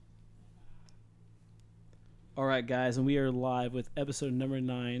All right, guys, and we are live with episode number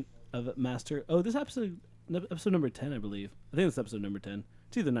 9 of Master. Oh, this episode number 10, I believe. I think it's episode number 10.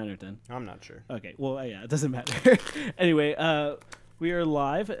 It's either 9 or 10. I'm not sure. Okay, well, yeah, it doesn't matter. Anyway, we are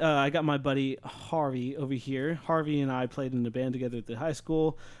live. I got my buddy Harvey over here. Harvey and I played in a band together at the high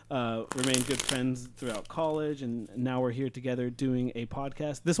school, remained good friends throughout college, and now we're here together doing a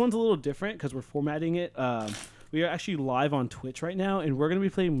podcast. This one's a little different because we're formatting it. We are actually live on Twitch right now, and we're going to be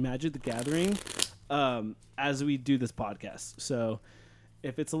playing Magic the Gathering as we do this podcast. So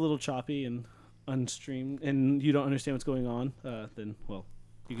if it's a little choppy and unstreamed and you don't understand what's going on, then, well,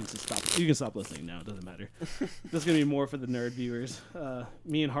 you can just stop. You can stop listening now. It doesn't matter. This is gonna be more for the nerd viewers.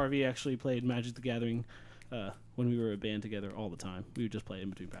 Me and Harvey actually played Magic the Gathering when we were a band together all the time. We would just play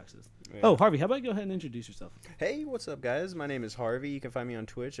in between practices. Yeah. Oh, Harvey, how about you go ahead and introduce yourself? Hey, what's up, guys? My name is Harvey. You can find me on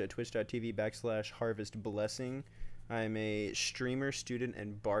Twitch at twitch.tv/harvestblessing. I'm a streamer, student,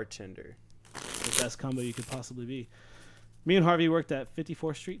 and bartender. The best combo you could possibly be. Me and Harvey worked at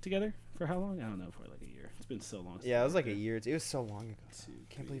 54th Street together for how long? I don't know, for like a year. It's been so long. Yeah, it was like a year. It was so long ago. Two,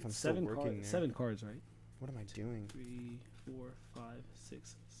 Can't believe I'm seven still working there. 7 cards, right? What am I doing? 3, 4, 5,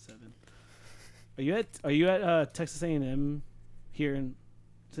 6, 7. Are you at Texas A&M here in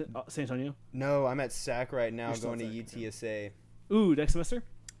San Antonio? No, I'm at SAC right now, You're still going to at SAC, UTSA. Ooh, next semester?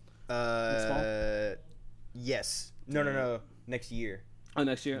 Yes. No. Next year. Oh,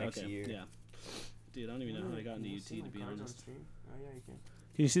 next year. Next okay. year. Yeah. Dude, I don't even know how I got into UT to be honest. Oh yeah, you can.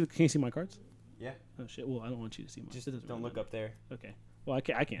 Can you see my cards? Yeah. Oh shit. Well, I don't want you to see mine. Just It doesn't don't really look matter. up there. Okay. Well, I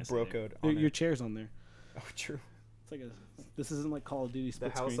can't see Bro it. code Your, on your it. chair's on there. Oh, true. It's like this isn't like Call of Duty The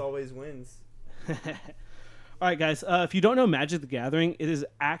split house screen. always wins. All right, guys. If you don't know Magic the Gathering, it is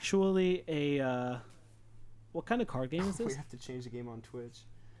actually a what kind of card game is We this? have to change the game on Twitch.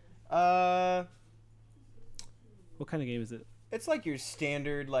 What kind of game is it? It's like your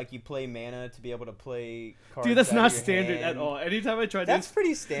standard, like you play mana to be able to play cards. Dude, that's out of not your standard at hand. all. Anytime I tried That's to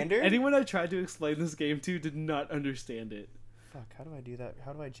pretty standard. anyone I tried to explain this game to did not understand it. Fuck, how do I do that?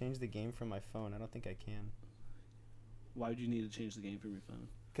 How do I change the game from my phone? I don't think I can. Why would you need to change the game from your phone?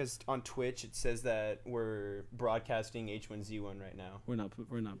 Because on Twitch it says that we're broadcasting H1Z1 right now. We're not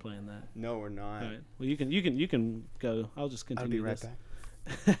playing that. No, we're not. All right. Well, you can go. I'll just I'll continue be right this.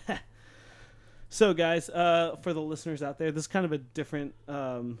 back. So, guys, for the listeners out there, this is kind of a different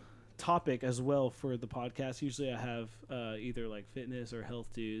topic as well for the podcast. Usually, I have either like fitness or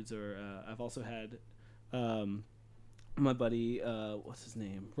health dudes, or I've also had my buddy, what's his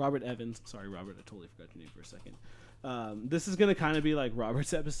name, Robert Evans. Sorry, Robert, I totally forgot your name for a second. This is gonna kind of be like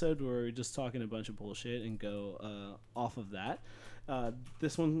Robert's episode, where we're just talking a bunch of bullshit and go off of that.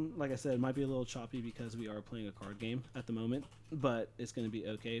 This one, like I said, might be a little choppy because we are playing a card game at the moment, but it's going to be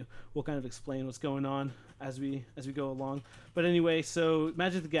okay. We'll kind of explain what's going on as we go along. But anyway, so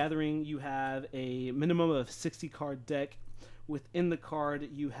Magic the Gathering, you have a minimum of 60 card deck. Within the card,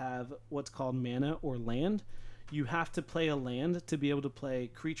 you have what's called mana or land. You have to play a land to be able to play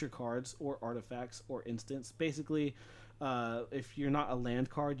creature cards or artifacts or instants. Basically, if you're not a land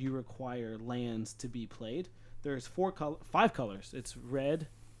card, you require lands to be played. There's 5 colors. It's red,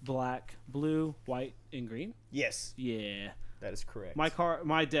 black, blue, white, and green. Yes, Yeah. that is correct.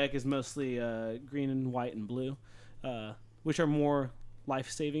 My deck is mostly green and white and blue, which are more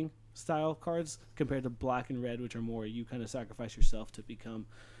life-saving style cards compared to black and red, which are more you kind of sacrifice yourself to become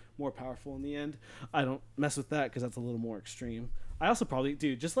more powerful in the end. I don't mess with that because that's a little more extreme. I also probably,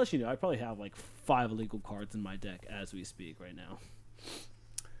 dude, just to let you know, I probably have like 5 illegal cards in my deck as we speak right now.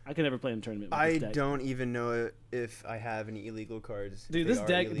 I can never play in a tournament with I this deck. don't even know if I have any illegal cards. Dude, They this are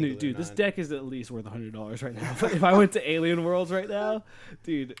deck, illegal or this not. deck is at least worth $100 right now. If I went to Alien Worlds right now,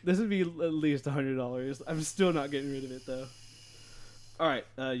 dude, this would be at least $100. I'm still not getting rid of it though. All right,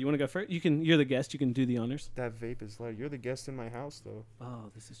 you want to go first? You're the guest. You can do the honors. That vape is loud. You're the guest in my house, though. Oh,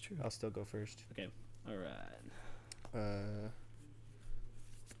 this is true. I'll still go first. Okay. All right.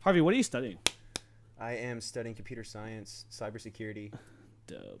 Harvey, what are you studying? I am studying computer science, cybersecurity,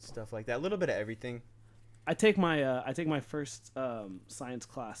 Dope. stuff like that. A little bit of everything. I take my first science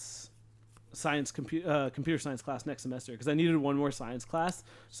class, computer science class next semester because I needed one more science class,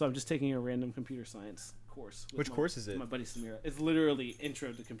 so I'm just taking a random computer science course. With Which course is it? My buddy Samira. It's literally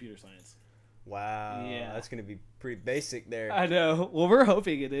Intro to Computer Science. Wow. Yeah. That's going to be pretty basic there. I know. Well, we're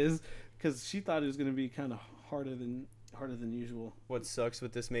hoping it is because she thought it was going to be kind of harder than usual. What sucks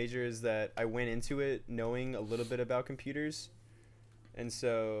with this major is that I went into it knowing a little bit about computers. And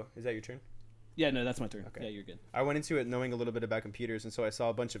so, is that your turn? Yeah, no, that's my turn. Okay. Yeah, you're good. I went into it knowing a little bit about computers, and so I saw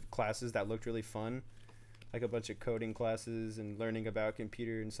a bunch of classes that looked really fun, like a bunch of coding classes and learning about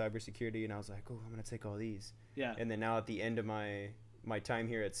computer and cybersecurity, and I was like, oh, I'm going to take all these. Yeah. And then now at the end of my my time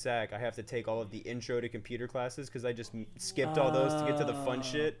here at SAC, I have to take all of the intro to computer classes because I just skipped all those to get to the fun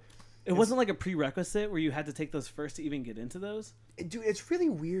shit. It wasn't like a prerequisite where you had to take those first to even get into those? Dude, it's really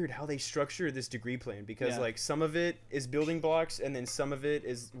weird how they structure this degree plan because like some of it is building blocks and then some of it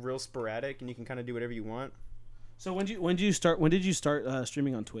is real sporadic and you can kind of do whatever you want. So when did you start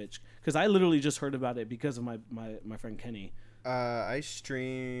streaming on Twitch? Because I literally just heard about it because of my friend Kenny. I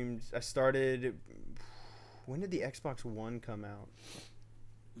started. When did the Xbox One come out?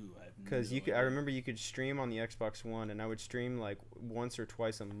 Because I remember you could stream on the Xbox One, and I would stream like once or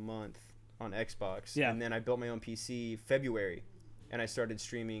twice a month on Xbox. Yeah. And then I built my own PC February, and I started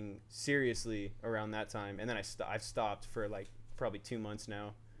streaming seriously around that time. And then I've stopped for like probably 2 months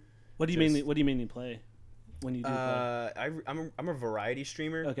now. What do you mainly play when you do play? I'm a variety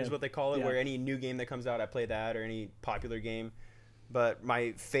streamer, is what they call it, where any new game that comes out, I play that, or any popular game. But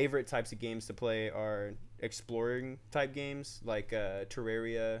my favorite types of games to play are exploring type games like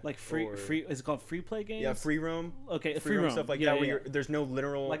Terraria, like free is it called free play games? Yeah, free roam. Okay, free roam stuff like that where there's no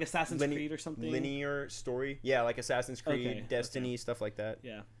literal like Assassin's Creed or something linear story. Yeah, like Assassin's Creed, Destiny, stuff like that.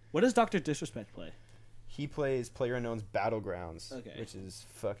 Yeah. What does Dr. Disrespect play? He plays PlayerUnknown's Battlegrounds, which is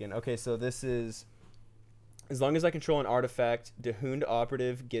fucking so this is. As long as I control an artifact, Dehund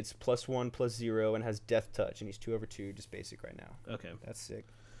Operative gets +1/+0 and has Death Touch, and he's 2/2, just basic right now. Okay, that's sick.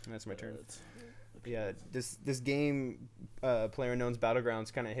 That's my turn. Okay. Yeah, this game, PlayerUnknown's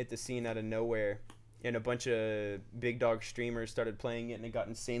Battlegrounds, kind of hit the scene out of nowhere, and a bunch of big dog streamers started playing it, and it got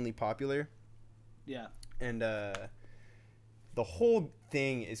insanely popular. Yeah, and the whole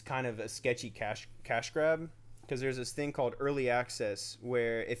thing is kind of a sketchy cash grab, because there's this thing called early access,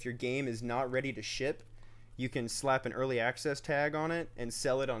 where if your game is not ready to ship, you can slap an early access tag on it and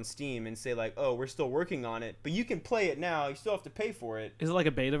sell it on Steam and say like, oh, we're still working on it, but you can play it now. You still have to pay for it. Is it like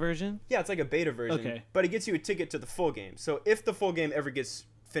a beta version? Yeah, it's like a beta version. Okay. But it gets you a ticket to the full game. So if the full game ever gets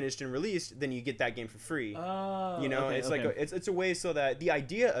finished and released, then you get that game for free. Oh, Like it's a way so that the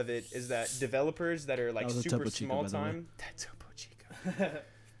idea of it is that developers that are like super small time. That's Topo Chico.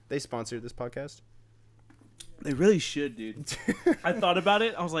 They sponsored this podcast. They really should, dude. I thought about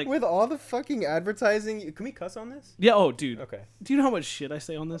it. I was like, with all the fucking advertising, can we cuss on this? Yeah. Oh, dude. Okay. Do you know how much shit I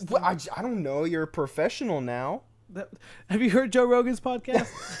say on this? Well, I don't know. You're a professional now. Have you heard Joe Rogan's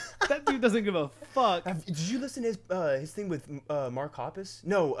podcast? That dude doesn't give a fuck. Did you listen to his thing with Mark Hoppus?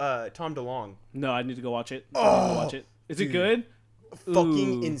 No, Tom DeLonge. No, I need to go watch it. Is dude. it good?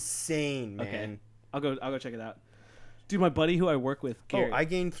 Fucking insane, man. Okay. I'll go check it out. Dude, my buddy who I work with, Garrett. Oh, I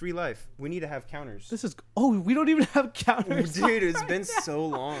gained 3 life. We need to have counters. We don't even have counters. Dude, it's been so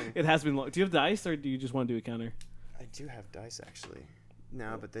long. It has been long. Do you have dice or do you just want to do a counter? I do have dice, actually.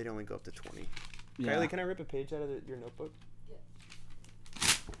 No, but they'd only go up to 20. Yeah. Kylie, can I rip a page out of your notebook?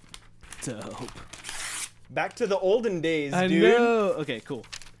 Yeah. Dope. Back to the olden days, dude. I know. Okay, cool.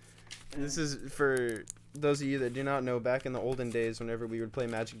 This is for those of you that do not know, back in the olden days, whenever we would play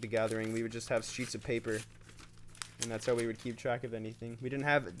Magic the Gathering, we would just have sheets of paper. And that's how we would keep track of anything. We didn't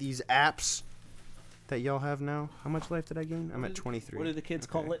have these apps that y'all have now. How much life did I gain? I'm at 23. What do the kids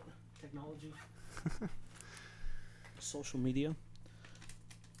call it? Technology. Social media.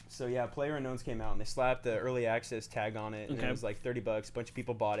 So yeah, PlayerUnknown's came out and they slapped the early access tag on it, and it was like $30. A bunch of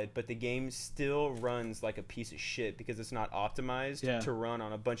people bought it, but the game still runs like a piece of shit because it's not optimized to run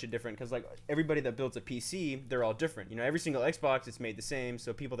on a bunch of different. Because like everybody that builds a PC, they're all different. You know, every single Xbox it's made the same,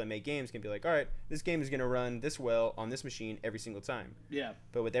 so people that make games can be like, all right, this game is gonna run this well on this machine every single time. Yeah.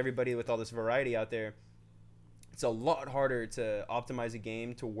 But with everybody with all this variety out there, it's a lot harder to optimize a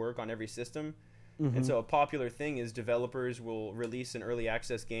game to work on every system. Mm-hmm. And so a popular thing is developers will release an early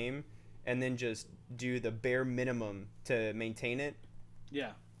access game and then just do the bare minimum to maintain it.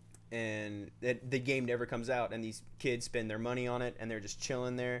 Yeah. And the game never comes out, and these kids spend their money on it, and they're just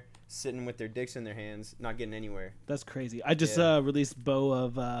chilling there, sitting with their dicks in their hands, not getting anywhere. That's crazy. I just released Bow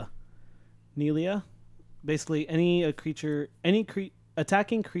of Nelia. Basically,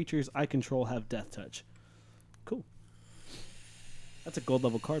 attacking creatures I control have death touch. Cool. That's a gold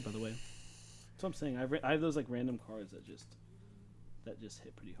level card, by the way. That's what I'm saying. I have those like random cards that just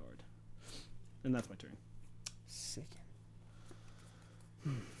hit pretty hard, and that's my turn. Sick.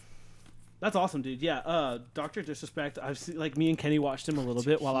 That's awesome, dude. Yeah, Dr. Disrespect. I've seen, like, me and Kenny watched him a little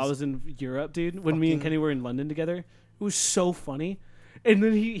bit while I was in Europe, dude. When me and Kenny were in London together, it was so funny. And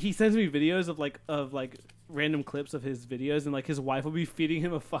then he sends me videos of random clips of his videos, and like his wife will be feeding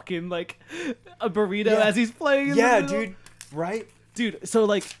him a fucking like a burrito as he's playing. Yeah, dude. Right. Dude, so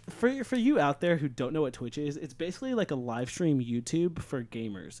like for you out there who don't know what Twitch is, it's basically like a live stream YouTube for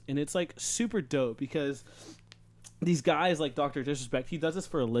gamers, and it's like super dope because these guys like Dr. Disrespect, he does this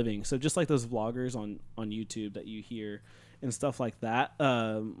for a living. So just like those vloggers on YouTube that you hear, and stuff like that.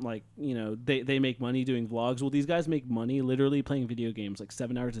 Like, you know, they make money doing vlogs. Well, these guys make money literally playing video games like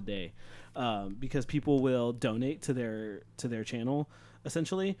 7 hours a day, because people will donate to their channel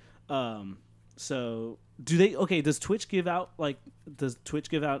essentially. So do they? Okay, does Twitch give out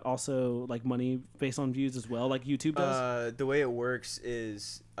also like money based on views as well, like YouTube does? The way it works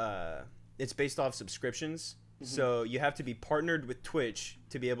is it's based off subscriptions. So you have to be partnered with Twitch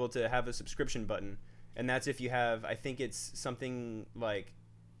to be able to have a subscription button. And that's if you have, I think it's something like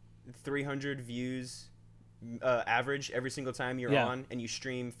 300 views average every single time you're on, and you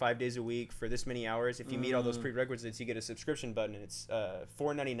stream 5 days a week for this many hours. If you meet all those prerequisites, you get a subscription button, and it's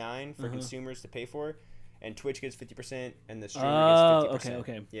 $4.99 for consumers to pay for. And Twitch gets 50%, and the streamer gets 50%.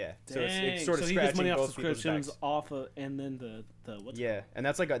 Okay. Yeah. Dang. So it's sort of he scratching gets money off both subscriptions people's backs. off of, and then the what's it called?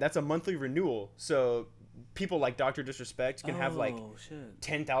 And that's a monthly renewal. So people like Dr. Disrespect can have like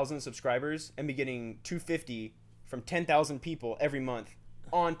 10,000 subscribers and be getting $250 from 10,000 people every month,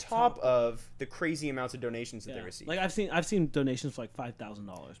 on top of the crazy amounts of donations that they receive. Like I've seen donations for like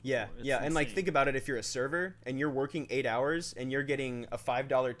 $5,000. Yeah, and like think about it, if you're a server and you're working 8 hours and you're getting a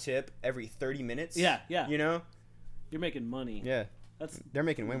 $5 tip every 30 minutes. Yeah. You know, you're making money. Yeah, they're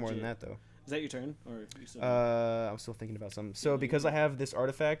making way legit. more than that though. Is that your turn, or you still? I'm still thinking about something. So because I have this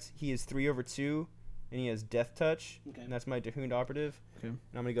artifact, he is 3/2, and he has Death Touch, and that's my Dahoon operative. Okay, and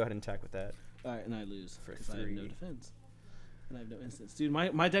I'm gonna go ahead and attack with that. All right, and I lose for 3. I have no defense. And I have no instance. Dude,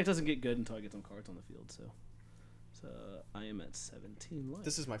 my deck doesn't get good until I get some cards on the field, so I am at 17 life.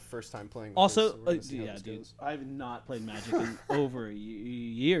 This is my first time playing with also, this, so yeah, dude. I've not played Magic in over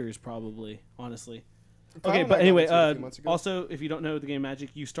years, probably, honestly. Okay, but anyway, also, if you don't know the game Magic,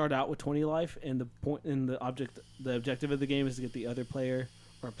 you start out with 20 life, and the objective of the game is to get the other player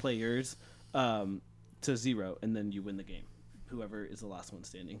or players to 0, and then you win the game. Whoever is the last one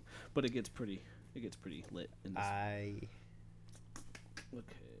standing. But it gets pretty lit in this. Okay,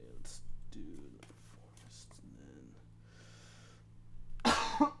 let's do the forest, and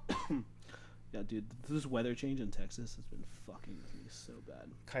then yeah, dude, this weather change in Texas has been fucking with me so bad.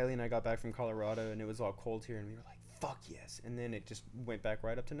 Kylie and I got back from Colorado, and it was all cold here, and we were like, fuck yes. And then it just went back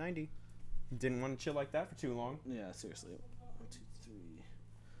right up to 90. Didn't want to chill like that for too long. Yeah, seriously. 1, 2,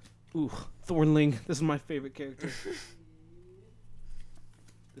 3. Ooh, Thornling. This is my favorite character.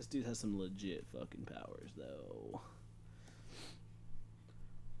 This dude has some legit fucking powers, though.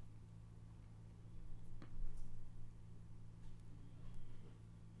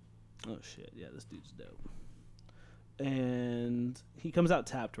 Oh shit, yeah, this dude's dope. And he comes out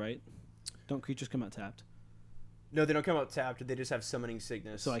tapped, right? Don't creatures come out tapped? No, they don't come out tapped. They just have summoning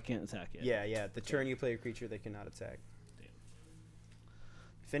sickness. So I can't attack yet. Yeah. The turn you play a creature, they cannot attack. Damn.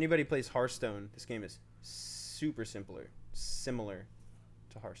 If anybody plays Hearthstone, this game is super similar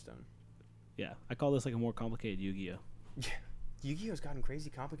to Hearthstone. Yeah, I call this like a more complicated Yu-Gi-Oh. Yeah, Yu-Gi-Oh's gotten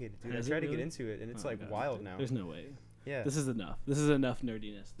crazy complicated, dude. I tried to get into it, and it's wild now. There's no way. Yeah. This is enough. This is enough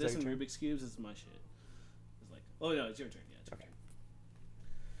nerdiness. This and Rubik's Cubes is my shit. It's like, oh no, it's your turn. Yeah, it's okay.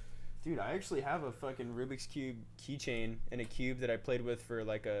 Dude, I actually have a fucking Rubik's Cube keychain and a cube that I played with for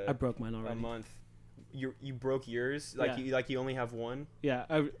like I broke mine already. A month. You broke yours? Like you only have one? Yeah.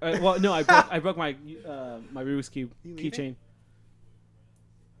 I broke my my Rubik's Cube keychain.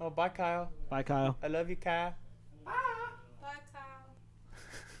 Oh, bye, Kyle. Bye, Kyle. I love you, Kyle. Bye, Kyle.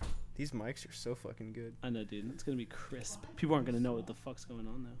 These mics are so fucking good. I know, dude. It's gonna be crisp. People aren't gonna know what the fuck's going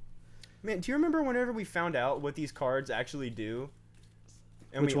on though. Man, do you remember whenever we found out what these cards actually do?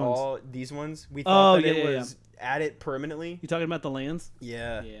 And Which ones? These ones, we thought that it was add it permanently. You talking about the lands?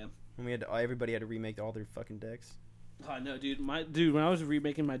 Yeah. Yeah. And everybody had to remake all their fucking decks. Oh no, dude. When I was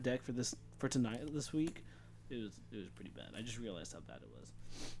remaking my deck for this week, it was pretty bad. I just realized how bad it was.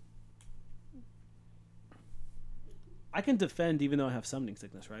 I can defend even though I have summoning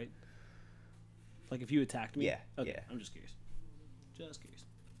sickness, right? Like if you attacked me. Yeah. Okay. Yeah. I'm just curious.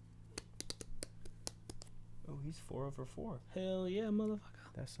 Oh, he's 4/4. Hell yeah, motherfucker.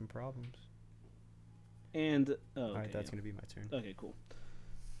 That's some problems. And all right, that's gonna be my turn. Okay, cool.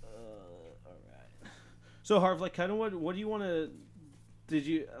 All right. So Harv, like, kind of what do you want to?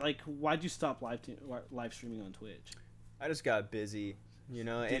 Why'd you stop live streaming on Twitch? I just got busy, you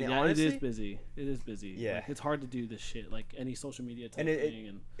know. Dude, and honestly, it is busy. Yeah, like, it's hard to do this shit, like any social media type thing.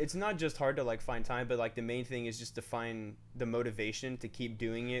 And it's not just hard to like find time, but like the main thing is just to find the motivation to keep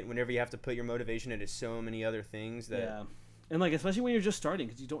doing it. Whenever you have to put your motivation into so many other things that. Yeah. And like especially when you're just starting,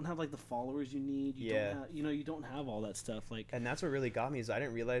 because you don't have like the followers you need. You don't have all that stuff. Like, and that's what really got me is I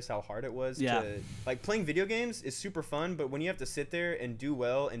didn't realize how hard it was. Yeah. Like playing video games is super fun, but when you have to sit there and do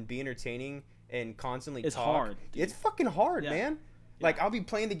well and be entertaining and constantly it's talk, hard. Dude. It's fucking hard, man. Like, I'll be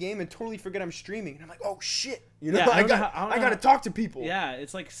playing the game and totally forget I'm streaming. And I'm like, oh, shit. You know, I got to talk to people. Yeah,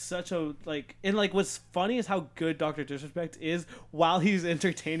 it's like such a, like, and like what's funny is how good Dr. Disrespect is while he's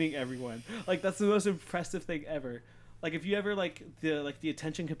entertaining everyone. Like, that's the most impressive thing ever. Like, if you ever, like the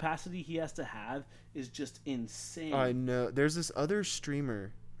attention capacity he has to have is just insane. I know. There's this other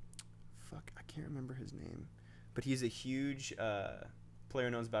streamer. Fuck, I can't remember his name. But he's a huge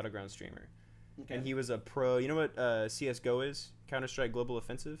PlayerUnknown's Battleground streamer. Okay. And he was a pro. You know what CSGO is? Counter-Strike Global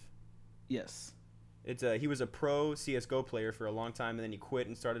Offensive? Yes. It's he was a pro CSGO player for a long time, and then he quit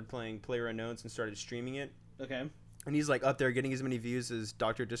and started playing PlayerUnknown's and started streaming it. Okay. And he's like up there getting as many views as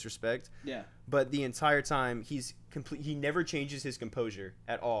Dr. Disrespect. Yeah. But the entire time he's he never changes his composure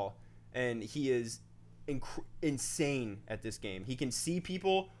at all, and he is insane at this game. He can see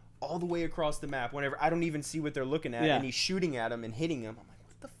people all the way across the map whenever I don't even see what they're looking at, and he's shooting at them and hitting them. I'm like,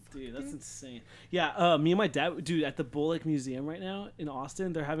 what the fuck? Dude, that's insane. Yeah, me and my dad, dude, at the Bullock Museum right now in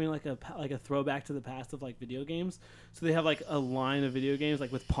Austin, they're having like a throwback to the past of like video games. So they have like a line of video games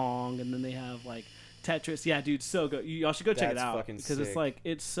like with Pong, and then they have like Tetris. Yeah, dude, so good. Y'all should go check it out because sick. it's like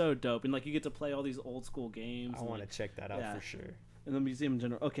it's so dope, and like you get to play all these old school games. I want to check that out for sure. And the museum in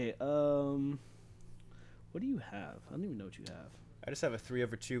general. Okay, what do you have? I don't even know what you have. I just have a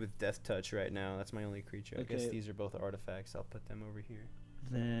 3/2 with Death Touch right now. That's my only creature. Okay. I guess these are both artifacts. I'll put them over here.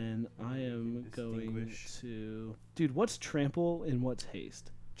 Then I am going to... Dude, what's Trample and what's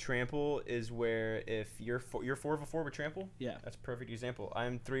Haste? Trample is where if you're 4/4 with Trample? Yeah. That's a perfect example.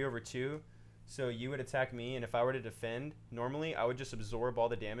 I'm 3/2, so you would attack me, and if I were to defend, normally I would just absorb all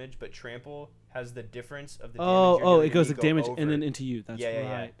the damage, but Trample has the difference of the damage. Oh, it goes to damage over. And then into you. That's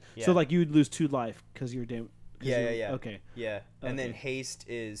right. Yeah. So, like, you would lose 2 life because you're damaged. Yeah. Okay. Yeah. And then haste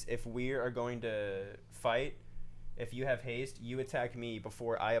is if we are going to fight, if you have haste, you attack me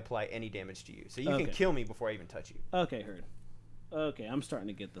before I apply any damage to you. So you can kill me before I even touch you. Okay, heard. Okay, I'm starting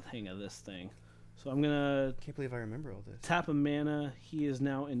to get the hang of this thing. So I'm going to... Can't believe I remember all this. Tap a mana. He is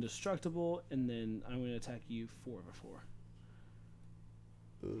now indestructible. And then I'm going to attack you 4/4.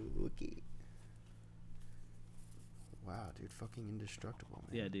 Okay. Wow, dude. Fucking indestructible,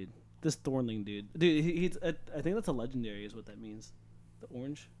 man. Yeah, dude. This Thornling dude. Dude, he's I think that's a legendary is what that means. The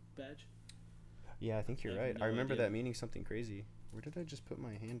orange badge. Yeah, I think you're right. I remember that meaning something crazy. Where did I just put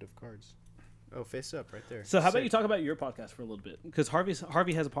my hand of cards? Oh, face up right there. So how about you talk about your podcast for a little bit? Because Harvey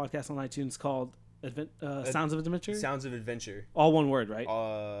has a podcast on iTunes called Sounds of Adventure. Sounds of Adventure. All one word, right?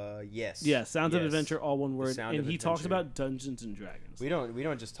 Yes. Yeah, Sounds of Adventure, all one word. And he talks Adventure. about Dungeons and Dragons. We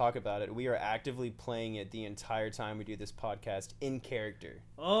don't just talk about it. We are actively playing it the entire time we do this podcast in character.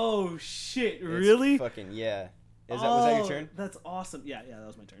 Oh shit! Really? Fucking yeah. Was that your turn? That's awesome. Yeah, that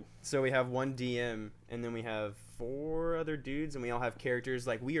was my turn. So we have one DM, and then we have 4 other dudes, and we all have characters.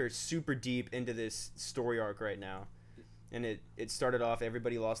 Like, we are super deep into this story arc right now. And it started off,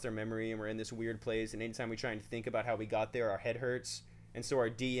 everybody lost their memory, and we're in this weird place, and anytime we try and think about how we got there, our head hurts. And so our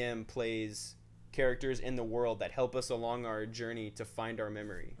DM plays characters in the world that help us along our journey to find our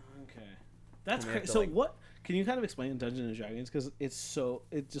memory. Okay. That's crazy. So what... Can you kind of explain Dungeons and Dragons? Because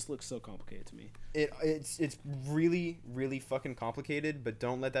it just looks so complicated to me. It's really, really fucking complicated, but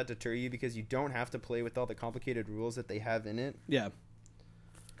don't let that deter you because you don't have to play with all the complicated rules that they have in it. Yeah.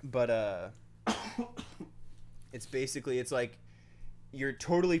 But it's basically, it's like you're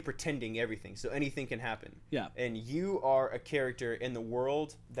totally pretending everything, so anything can happen. Yeah. And you are a character in the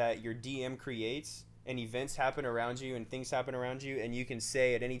world that your DM creates, and events happen around you and things happen around you, and you can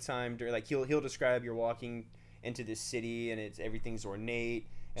say at any time during, like, he'll describe you're walking into this city and everything's ornate.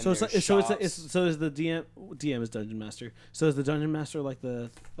 And so is the DM is Dungeon Master. So is the Dungeon Master like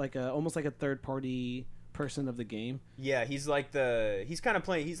almost like a third party person of the game? Yeah, he's like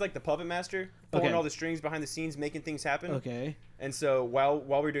he's like the puppet master, pulling all the strings behind the scenes, making things happen. Okay. And so while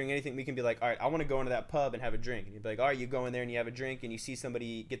we're doing anything, we can be like, all right, I want to go into that pub and have a drink. And you'd be like, all right, you go in there and you have a drink, and you see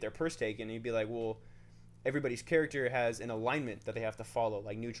somebody get their purse taken, and you'd be like, well, everybody's character has an alignment that they have to follow,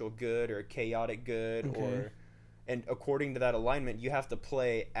 like neutral good or chaotic good, and according to that alignment, you have to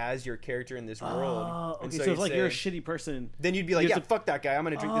play as your character in this world. Okay, so if like you're a shitty person, then you'd be like, fuck that guy, I'm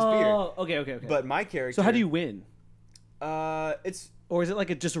gonna drink this beer. Okay. But my character. So how do you win? Or is it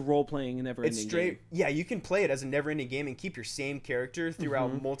like just a role playing and never ending? It's straight. Game? Yeah, you can play it as a never ending game and keep your same character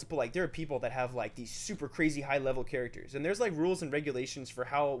throughout multiple. Like, there are people that have like these super crazy high level characters, and there's like rules and regulations for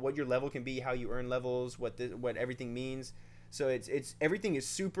what your level can be, how you earn levels, what everything means. So it's everything is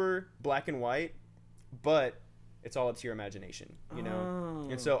super black and white, but it's all up to your imagination, you know.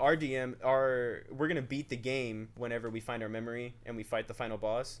 And so our DM, we're gonna beat the game whenever we find our memory and we fight the final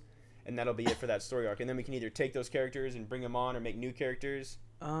boss. And that'll be it for that story arc. And then we can either take those characters and bring them on or make new characters.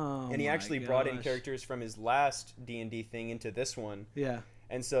 Oh, and he actually brought in characters from his last D&D thing into this one. Yeah.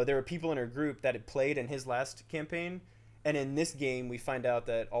 And so there were people in our group that had played in his last campaign, and in this game we find out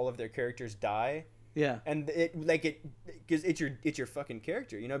that all of their characters die. Yeah. And because it's your fucking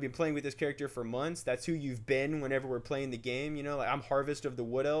character. You know, I've been playing with this character for months. That's who you've been whenever we're playing the game. You know, like I'm Harvest of the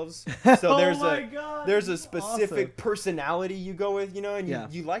Wood Elves. So there's a specific personality you go with, you know, and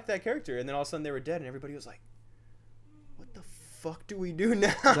you like that character. And then all of a sudden they were dead, and everybody was like, "What the fuck do we do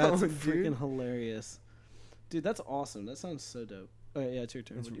now?" That's freaking hilarious, dude. That's awesome. That sounds so dope. Oh yeah, it's your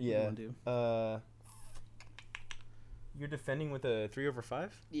turn. What do you want to do? You're defending with a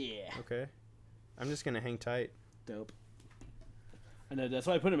 3/5? Yeah. Okay. I'm just gonna hang tight. Dope. I know, that's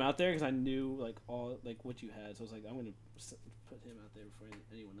why I put him out there, because I knew like all like what you had. So I was like, I'm gonna put him out there before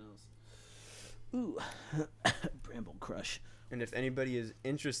anyone else. Ooh, Bramble Crush. And if anybody is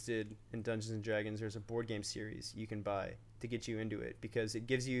interested in Dungeons and Dragons, there's a board game series you can buy to get you into it, because it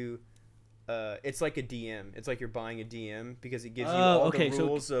gives you. It's like a DM. It's like you're buying a DM, because it gives you all the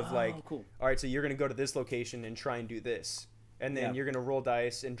rules of like, cool. All right, so you're gonna go to this location and try and do this. And then you're going to roll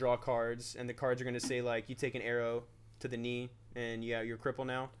dice and draw cards. And the cards are going to say, like, you take an arrow to the knee and, you're crippled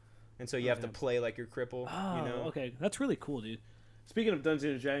now. And so you have to play like you're crippled. Oh, you know? Okay. That's really cool, dude. Speaking of Dungeons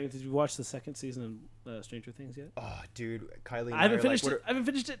and Dragons, did you watch the second season of Stranger Things yet? Oh, dude. Kylie and I haven't finished it. I haven't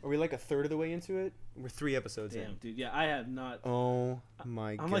finished it. Are we like a third of the way into it? We're 3 episodes in. Damn, dude. Yeah, I have not. Oh,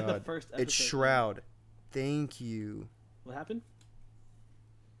 my God. I'm like the first episode. It's Shroud. Thank you. What happened?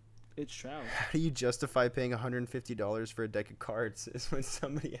 It's Shroud. How do you justify paying $150 for a deck of cards? Is when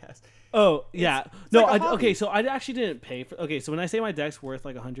somebody asks. Oh yeah, it's like okay. So I actually didn't pay for. Okay, so when I say my deck's worth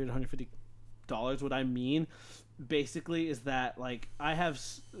like $150, what I mean basically is that like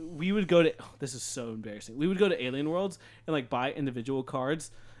we would go to. Oh, this is so embarrassing. We would go to Alien Worlds and like buy individual cards,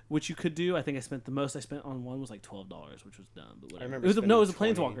 which you could do. I think the most I spent on one was like $12, which was dumb. But whatever. It was a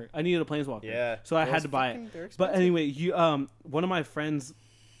Planeswalker. I needed a Planeswalker. Yeah. So I had to buy it. But anyway, one of my friends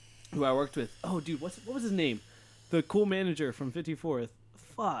who I worked with. Oh, dude, what was his name? The cool manager from 54th.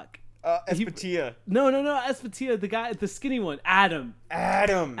 Fuck. Espetia. No, Espetia. The guy, the skinny one. Adam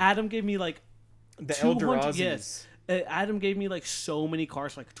gave me like the Eldorazzi's. Yes. Adam gave me like so many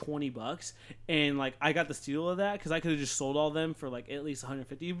cars for like $20, and like I got the steal of that because I could have just sold all of them for like at least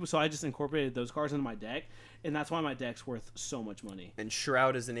 $150. So I just incorporated those cars into my deck, and that's why my deck's worth so much money. And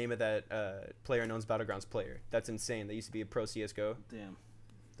Shroud is the name of that PlayerUnknown's Battlegrounds player. That's insane. They used to be a pro CS:GO. Damn.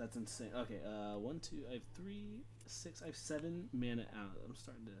 That's insane. Okay, 1, 2, I have 3, 6, I have 7 mana out. I'm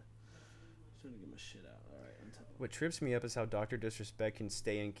starting to get my shit out. All right, what trips me up is how Dr. Disrespect can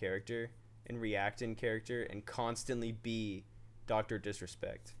stay in character and react in character and constantly be Dr.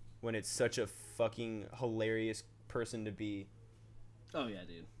 Disrespect when it's such a fucking hilarious person to be. Oh yeah,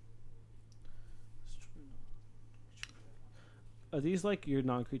 dude. Are these like your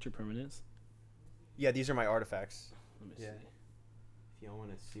non-creature permanents? Yeah, these are my artifacts. Let me see. If y'all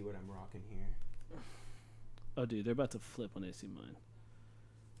want to see what I'm rocking here. Oh, dude, they're about to flip when they see mine.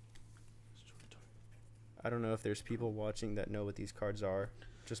 I don't know if there's people watching that know what these cards are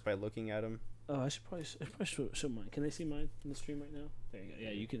just by looking at them. Oh, I should probably show mine. Can they see mine in the stream right now? There you go. Yeah,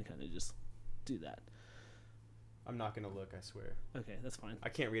 you can kind of just do that. I'm not going to look, I swear. Okay, that's fine. I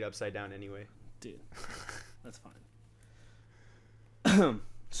can't read upside down anyway. Dude, that's fine.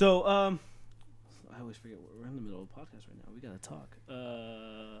 So, I always forget we're in the middle of a podcast right now. We gotta talk. What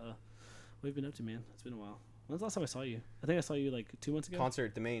have you been up to, man? It's been a while. When's the last time I saw you? I think I saw you like 2 months ago.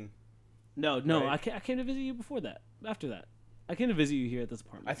 Concert, the main. No, right? I came to visit you before that. After that, I came to visit you here at this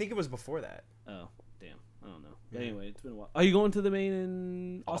apartment. I think it was before that. Oh, damn. I don't know. Yeah. Anyway, it's been a while. Are you going to the main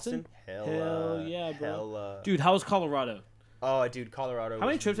in Austin? Hell yeah, bro. Dude, how was Colorado? Oh, dude, Colorado. How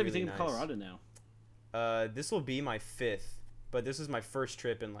many trips have you taken to Colorado now? This will be my 5th, but this is my first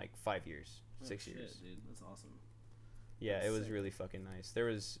trip in like 5 years. 6 years. Dude, that's awesome. Yeah, it was really fucking nice. There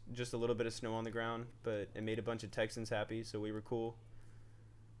was just a little bit of snow on the ground, but it made a bunch of Texans happy, so we were cool.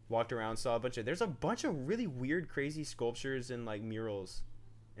 Walked around, saw there's a bunch of really weird, crazy sculptures and like murals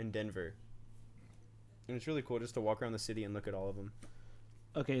in Denver. And it's really cool just to walk around the city and look at all of them.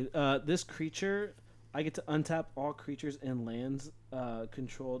 Okay, this creature, I get to untap all creatures and lands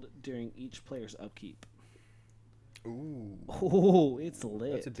controlled during each player's upkeep. Ooh. Oh, it's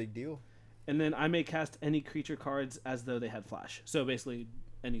lit. That's a big deal. And then I may cast any creature cards as though they had flash. So basically,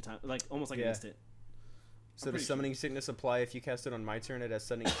 anytime, like almost like an instant. So does Summoning Sickness apply if you cast it on my turn? It has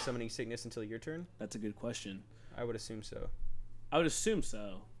Summoning Sickness until your turn? That's a good question. I would assume so. I would assume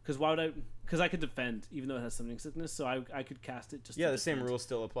so. Because why would I? Because I could defend even though it has Summoning Sickness, so I could cast it just. Yeah, the same rules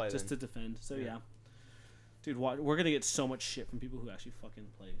still apply. Just to defend. So yeah. Dude, we're gonna get so much shit from people who actually fucking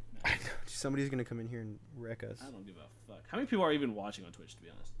play Madden. Somebody's gonna come in here and wreck us. I don't give a fuck. How many people are even watching on Twitch, to be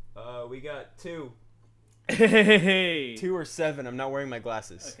honest? We got 2. Hey. 2 or 7. I'm not wearing my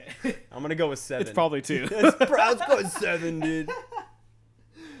glasses. Okay. I'm gonna go with 7. It's probably 2. Let's go with 7, dude.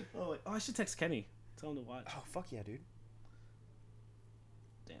 Oh, I should text Kenny. Tell him to watch. Oh, fuck yeah, dude.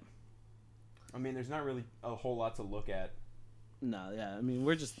 Damn. I mean, there's not really a whole lot to look at. No, yeah. I mean,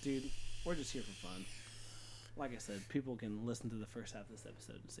 we're just here for fun. Like I said, people can listen to the first half of this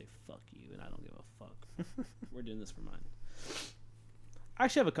episode and say "fuck you," and I don't give a fuck. We're doing this for mine. I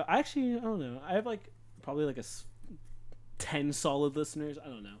don't know. I have probably 10 solid listeners. I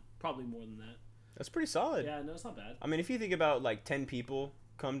don't know. Probably more than that. That's pretty solid. Yeah, no, it's not bad. I mean, if you think about 10 people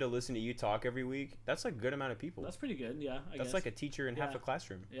come to listen to you talk every week, that's a good amount of people. That's pretty good. Yeah, I guess. That's like a teacher in half a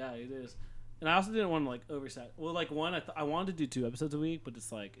classroom. Yeah, it is. And I also didn't want to oversat. Well, I wanted to do 2 episodes a week, but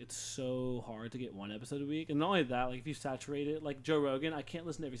it's it's so hard to get 1 episode a week. And not only that, if you saturate it, like Joe Rogan, I can't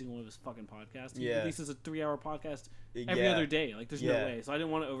listen to every single one of his fucking podcasts. He releases a 3-hour podcast every other day. There's no way. So I didn't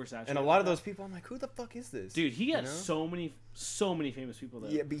want to oversaturate. And a lot of those people, I'm like, who the fuck is this? Dude, he got so many famous people though.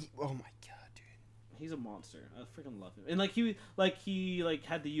 Yeah, oh my god. He's a monster. I freaking love him. And he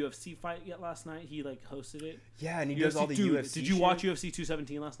had the UFC fight last night. He hosted it. Yeah, and he does all the UFC. Did you watch UFC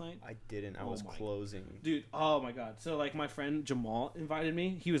 217 last night? I didn't. I was closing. Dude, oh my god. So my friend Jamal invited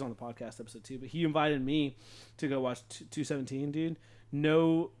me. He was on the podcast episode too, but he invited me to go watch 217, dude.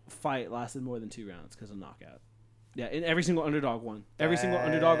 No fight lasted more than 2 rounds because of knockout. Yeah, and every single underdog won. Every single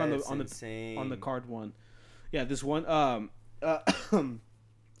underdog on the card won. Yeah, this one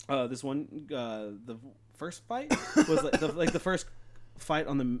the first fight was the first fight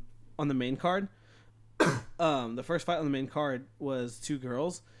on the main card. The first fight on the main card was 2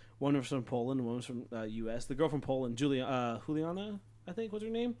 girls. One was from Poland, and one was from U.S. The girl from Poland, Juliana, I think was her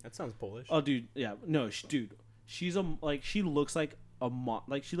name. That sounds Polish. Oh, dude, yeah, no, dude, she's she looks like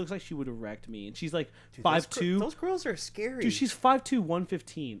she looks like she would erect me, and she's 5'2". Those girls are scary. Dude, she's 5'2",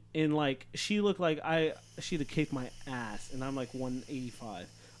 115, and she looked like she'd have kicked my ass, and I'm 185.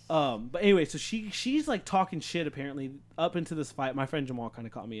 But anyway, so she's talking shit apparently up into this fight. My friend Jamal kind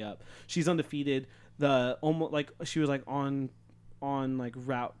of caught me up. She's undefeated. She was on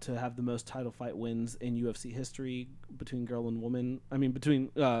route to have the most title fight wins in UFC history between woman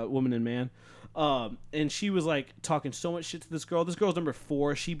and man. And she was talking so much shit to this girl. This girl's number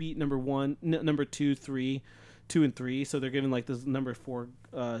 4. She beat number 1, number 2, 3, 2 and 3. So they're giving this number 4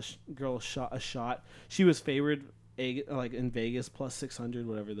 girl a shot. She was favored in Vegas plus 600,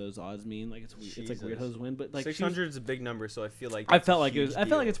 whatever those odds mean. It's weird. It's weird how those win, but 600 is a big number, so I feel like I felt like it's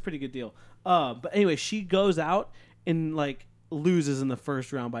a pretty good deal. But anyway, she goes out and loses in the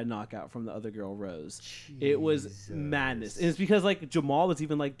first round by knockout from the other girl, Rose. Jesus. It was madness, and it's because Jamal was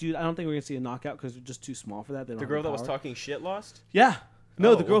even dude, I don't think we're gonna see a knockout because they're just too small for that. They don't the girl that was talking shit lost. Yeah,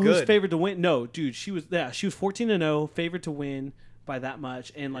 no, the girl who was favored to win. No, dude, she was 14-0, favored to win by that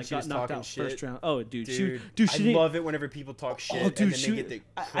much, and got knocked out shit. First round. Oh, dude, she I love it whenever people talk shit. Oh, dude, and then they get the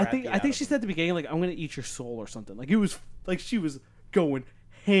I think she said at the beginning I'm gonna eat your soul or something. It was she was going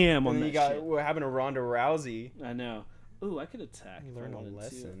ham on that shit. We're having a Ronda Rousey. I know. Ooh, I could attack. Learn a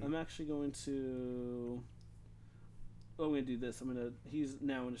lesson. I'm actually going to. Oh, I'm going to do this. He's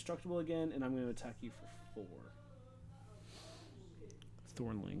now indestructible again, and I'm going to attack you for 4.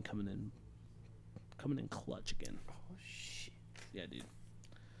 Thornling coming in clutch again. Oh shit. Yeah, dude.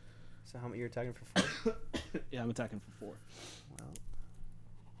 So how much you're attacking for 4? Yeah, I'm attacking for 4. Well.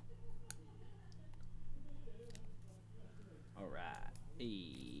 All right.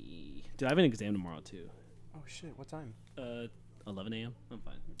 Hey. Dude, I have an exam tomorrow too. Oh shit! What time? 11 a.m. I'm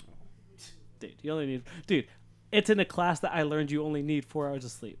fine. Dude, you only need. Dude, it's in a class that I learned you only need 4 hours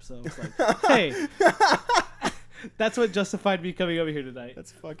of sleep. So it's hey, that's what justified me coming over here tonight.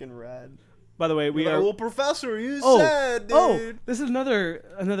 That's fucking rad. By the way, we are. Well, Professor, you said, dude. Oh, this is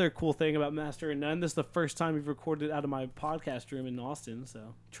another cool thing about Master and None. This is the first time we've recorded out of my podcast room in Austin.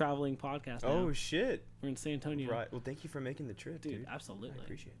 So traveling podcast. Oh now. Shit! We're in San Antonio. Right. Well, thank you for making the trip, dude. Absolutely. I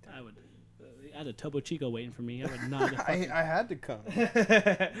appreciate that. I had a Topo Chico waiting for me. I would not. I had to come.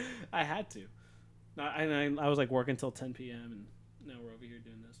 I had to. I was working till 10 p.m. and now we're over here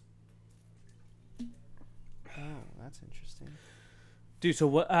doing this. Oh, that's interesting. Dude, so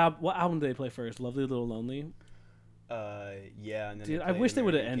what album did they play first? Lovely Little Lonely? Yeah. And then dude, I wish they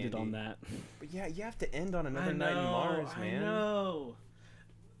would have ended on that. But yeah, you have to end on Another Night in Mars, man. I know.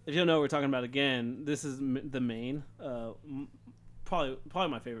 If you don't know what we're talking about again, this is the main. Probably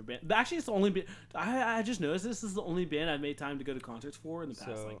my favorite band. Actually, it's the only band. I just noticed this is the only band I've made time to go to concerts for in the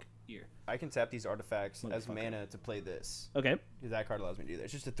past year. I can tap these artifacts as mana to play this. Okay. Because that card allows me to do that.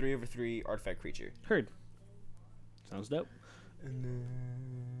 It's just a 3/3 artifact creature. Heard. Sounds dope. And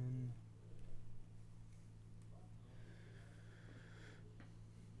then...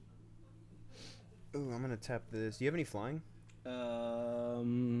 Ooh, I'm going to tap this. Do you have any flying?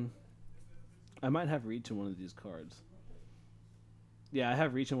 I might have reach in one of these cards. Yeah, I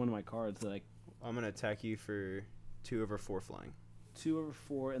have reach in one of my cards. I'm going to attack you for 2/4 flying.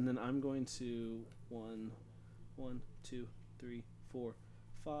 2/4, and then I'm going to 1, 2, 3, 4,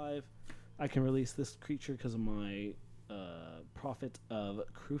 5. I can release this creature because of my Prophet of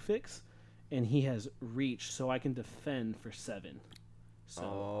Kruphix, and he has reach, so I can defend for 7.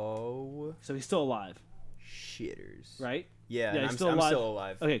 So he's still alive. Shitters. Right? Yeah, he's I'm still alive. still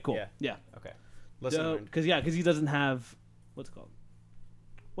alive. Okay, cool. Yeah. Okay. Lesson learned. Because he doesn't have... What's it called?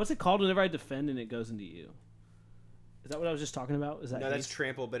 What's it called whenever I defend and it goes into you? Is that what I was just talking about? Is that no, that's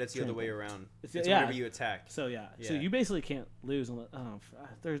trample, but it's the other way around. It's whenever you attack. So so you basically can't lose unless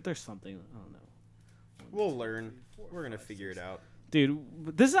there's something, I don't know. We'll learn. We're gonna figure it out,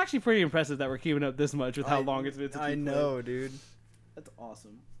 dude. This is actually pretty impressive that we're keeping up this much with how long it's been. I know, dude. That's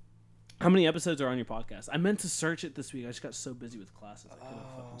awesome. How many episodes are on your podcast? I meant to search it this week. I just got so busy with classes. I couldn't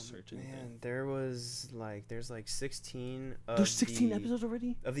fucking search anything. Man, there's 16. There's 16 episodes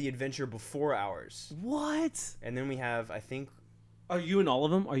already of the adventure before ours. What? And then we have, I think. Are you in all of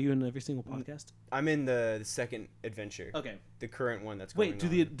them? Are you in every single podcast? I'm in the second adventure. Okay. The current one that's going on.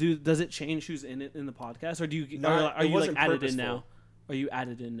 Wait, does it change who's in it in the podcast, or do you are you added in now? Are you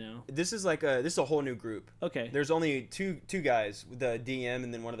added in now? This is a whole new group. Okay. There's only two guys, the DM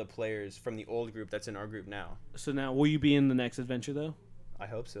and then one of the players from the old group that's in our group now. So now, will you be in the next adventure though? I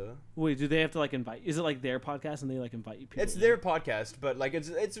hope so. Wait, do they have to invite? Is it their podcast and they invite you people? It's their podcast, but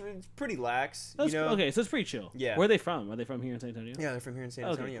it's pretty lax. Okay, so it's pretty chill. Yeah. Where are they from? Are they from here in San Antonio? Yeah, they're from here in San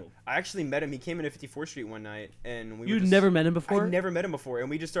Antonio. Okay, cool. I actually met him. He came into 54th Street one night, and You'd never met him before? I'd never met him before, and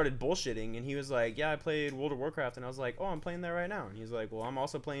we just started bullshitting, and he was like, yeah, I played World of Warcraft, and I was like, oh, I'm playing that right now. And he's like, well, I'm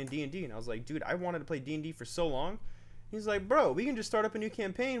also playing D&D, and I was like, dude, I wanted to play D&D for so long. He's like, bro, we can just start up a new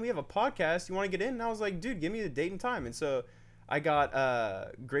campaign. We have a podcast. You want to get in? And I was like, dude, give me the date and time. And so I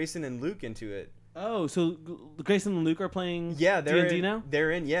got Grayson and Luke into it. Oh, so Grayson and Luke are playing D&D now?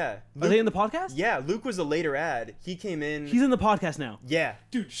 They're in, yeah. Luke, are they in the podcast? Yeah, Luke was a later ad. He came in. He's in the podcast now. Yeah.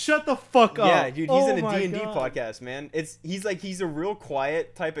 Dude, shut the fuck up. Yeah, dude, he's in a D&D podcast, man. He's a real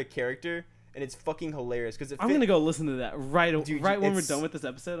quiet type of character, and it's fucking hilarious. I'm going to go listen to that right when we're done with this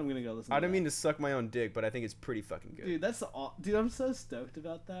episode. I'm going to go listen to that. I don't mean to suck my own dick, but I think it's pretty fucking good. Dude, I'm so stoked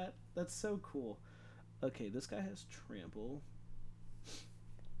about that. That's so cool. Okay, this guy has trample.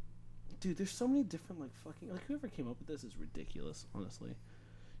 Dude, there's so many different whoever came up with this is ridiculous, honestly.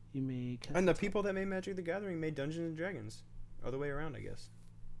 You may and the people that made Magic the Gathering made Dungeons and Dragons. Other way around, I guess.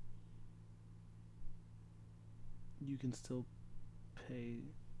 You can still pay.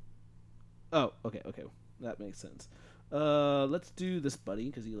 Oh, okay. That makes sense. Let's do this buddy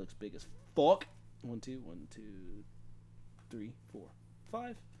because he looks big as fuck. 1, 2, 3, 4,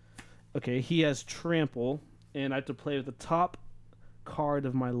 5. Okay, he has trample, and I have to play with the top card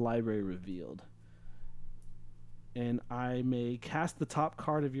of my library revealed. And I may cast the top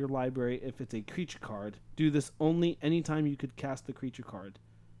card of your library if it's a creature card. Do this only anytime you could cast the creature card.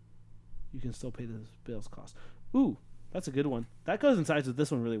 You can still pay the spell's cost. Ooh, that's a good one. That goes inside with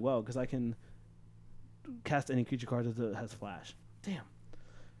this one really well because I can cast any creature card that has flash. Damn.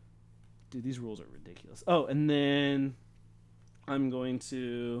 Dude, these rules are ridiculous. Oh, and then I'm going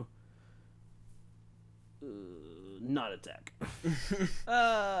to not attack.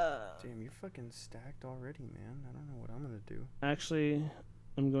 Damn, you're fucking stacked already, man. I don't know what I'm gonna do. Actually,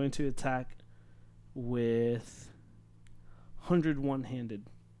 I'm going to attack with 100 one-handed,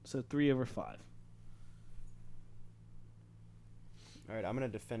 so 3/5. All right, I'm gonna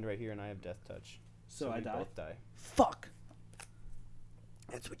defend right here, and I have death touch. So I die. Both die. Fuck.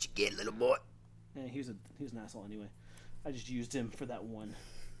 That's what you get, little boy. Yeah, he was an asshole anyway. I just used him for that one.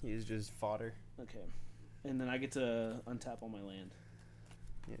 He's just fodder. Okay. And then I get to untap all my land.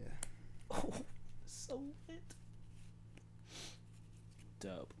 Yeah. Oh, so lit.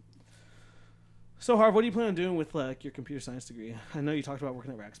 Dope. So, Harv, what do you plan on doing with your computer science degree? I know you talked about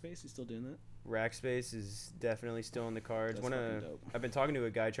working at Rackspace. You still doing that? Rackspace is definitely still in the cards. That's fucking dope. I've been talking to a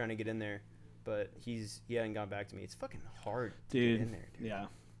guy trying to get in there, but he hasn't gotten back to me. It's fucking hard to get in there, dude. Yeah.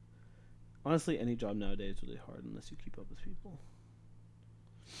 Honestly, any job nowadays is really hard unless you keep up with people.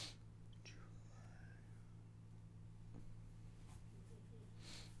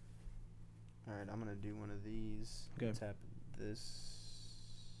 Alright, I'm going to do one of these. Okay. Tap this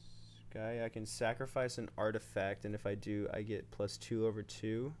guy. I can sacrifice an artifact, and if I do, I get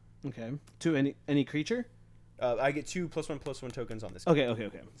 +2/2. Okay. To any creature? I get 2 +1/+1 tokens on this. Okay.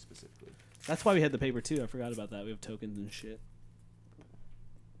 Specifically. That's why we had the paper too. I forgot about that. We have tokens and shit.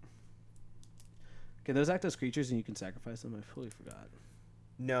 Can those act as creatures and you can sacrifice them? I fully forgot.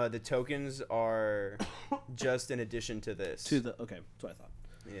 No, the tokens are just in addition to this. Okay, that's what I thought.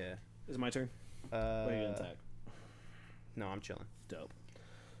 Yeah. Is it my turn? What are you gonna attack? No, I'm chilling. Dope.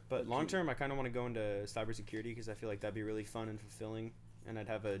 But long term, I kind of want to go into cybersecurity because I feel like that'd be really fun and fulfilling, and I'd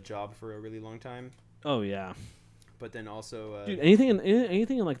have a job for a really long time. Oh yeah. But then also, dude, anything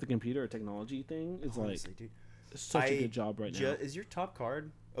in like the computer or technology thing is honestly, dude, such a good job right now. Is your top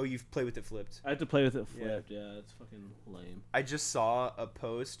card? Oh, you've played with it flipped. I had to play with it flipped. Yeah, it's fucking lame. I just saw a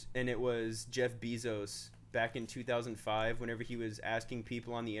post, and it was Jeff Bezos back in 2005 whenever he was asking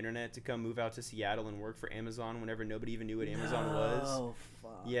people on the internet to come move out to Seattle and work for Amazon whenever nobody even knew what Amazon was. Oh,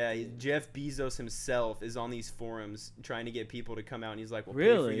 fuck. Yeah, dude. Jeff Bezos himself is on these forums trying to get people to come out, and he's like, well,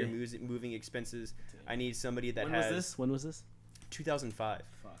 really? Pay for your moving expenses. Dude. I need somebody that When was this? 2005.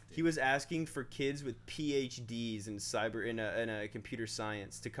 Fuck, he was asking for kids with PhDs in a computer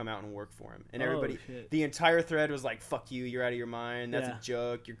science to come out and work for him, and everybody, the entire thread was like, "Fuck you, you're out of your mind. That's a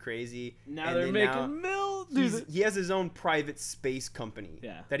joke. You're crazy." Now and they're making millions. He has his own private space company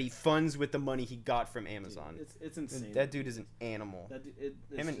that he funds with the money he got from Amazon. Dude, it's insane. That dude is an animal.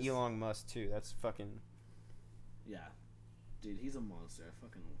 Him and Elon Musk too. That's fucking. Yeah, dude, he's a monster. I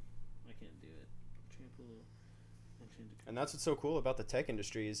can't do it. And that's what's so cool about the tech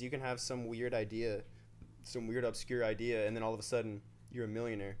industry is you can have some weird idea, some weird obscure idea, and then all of a sudden you're a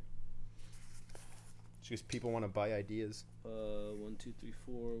millionaire. It's just people want to buy ideas. 1, 2, 3,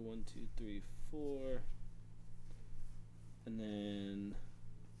 4. 1, 2, 3, 4. And then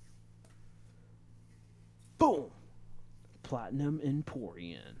boom, Platinum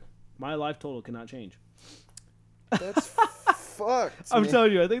Emporium. My life total cannot change. That's fucked. I'm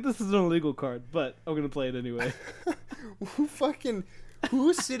telling you, I think this is an illegal card, but I'm gonna play it anyway.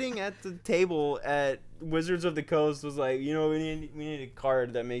 Who's sitting at the table at Wizards of the Coast was like, you know, we need a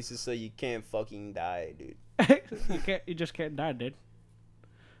card that makes it so you can't fucking die, dude. You just can't die, dude.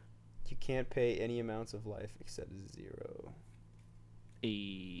 You can't pay any amounts of life except 0.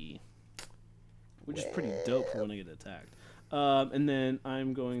 Which is pretty dope for when I get attacked. And then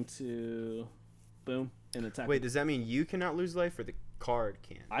I'm going to boom and attack. Wait, does that mean you cannot lose life or the card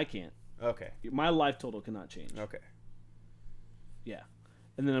can? I can't. Okay. My life total cannot change. Okay. Yeah.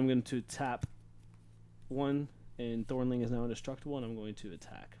 And then I'm going to tap 1, and Thornling is now indestructible, and I'm going to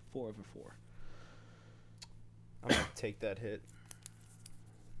attack 4 over 4. I'm going to take that hit.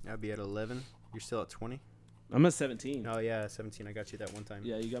 I'll be at 11. You're still at 20? I'm at 17. Oh, yeah, 17. I got you that one time.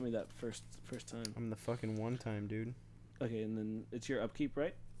 Yeah, you got me that first time. I'm the fucking one time, dude. Okay, and then it's your upkeep,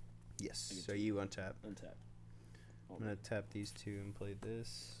 right? Yes. So you untap. Untap. I'm going to tap these 2 and play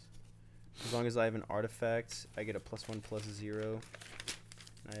this. As long as I have an artifact, I get a +1/+0.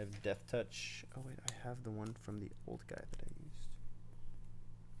 I have Death Touch. Oh, wait, I have the one from the old guy that I used.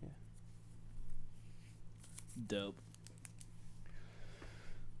 Yeah. Dope.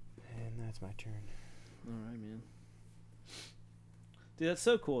 And that's my turn. All right, man. Dude, that's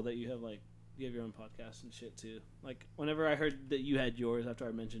so cool that you have your own podcast and shit too. Like, whenever I heard that you had yours after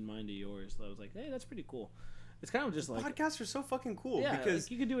I mentioned mine to yours, I was like, hey, that's pretty cool. It's kind of just like podcasts are so fucking cool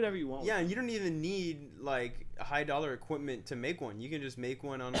because you can do whatever you want. Yeah, and you don't even need like $high equipment to make one. You can just make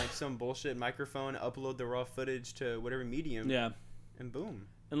one on like some bullshit microphone, upload the raw footage to whatever medium. Yeah, and boom.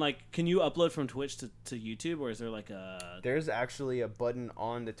 And like, can you upload from Twitch to YouTube, or is there like a? There's actually a button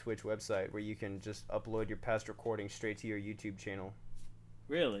on the Twitch website where you can just upload your past recordings straight to your YouTube channel.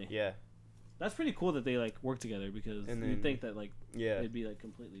 Really? Yeah. That's pretty cool that they like work together because you'd think that like it'd be like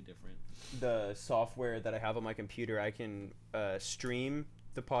completely different. The software that I have on my computer, I can stream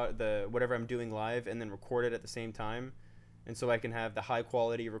the whatever I'm doing live and then record it at the same time, and so I can have the high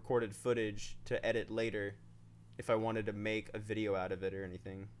quality recorded footage to edit later if I wanted to make a video out of it or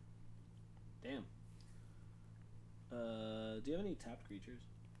anything. Damn. Do you have any tapped creatures?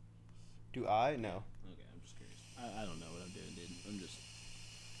 Do I? No. Okay, I'm just curious. I don't know what I'm doing, dude. I'm just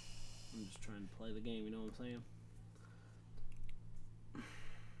trying to play the game, you know what I'm saying?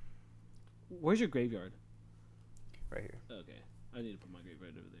 Where's your graveyard? Right here. Okay. I need to put my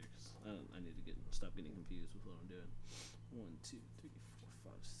graveyard over there because I need to stop getting confused with what I'm doing. 1, 2, 3,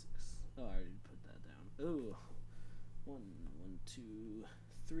 4, 5, 6. Oh, I already put that down. Oh. 1, 2,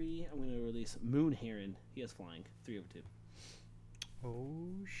 3. I'm going to release Moon Heron. He has flying. 3 over 2.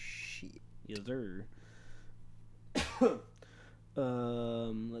 Oh, shit. Yes, sir.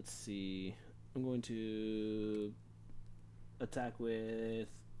 Let's see. I'm going to attack with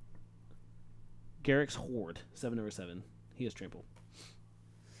Garrick's Horde, 7 over 7. He has trample.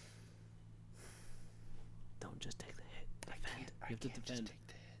 Don't just take the hit. Defend. You have to defend.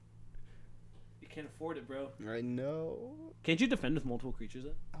 can't afford it, bro. I know. Can't you defend with multiple creatures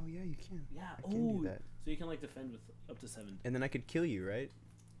then? Oh yeah, you can. Yeah. I can do that. So you can like defend with up to 7. And then I could kill you, right?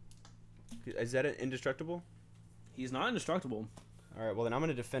 Is that indestructible? He's not indestructible. All right. Well, then I'm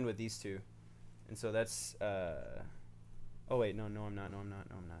gonna defend with these 2, and so that's. Oh wait, no, I'm not.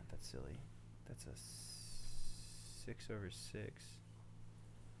 That's silly. That's a 6/6.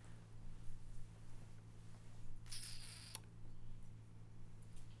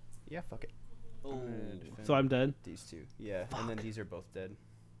 Yeah, fuck it. Oh, so I'm dead. These 2, yeah, Fuck. and then these are both dead.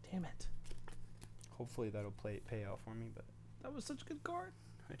 Damn it! Hopefully that'll pay out for me, but That was such a good card.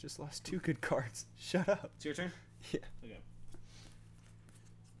 I just lost 2 good cards. Shut up. It's your turn. Yeah. Okay.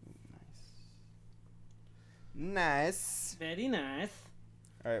 Nice. Very nice.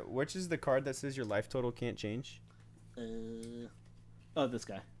 All right, which is the card that says your life total can't change? Oh, this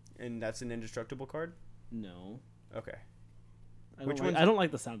guy. And that's an indestructible card? No. Okay. I don't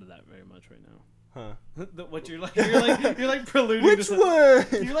like the sound of that very much right now. Huh. What you're like preluding Which to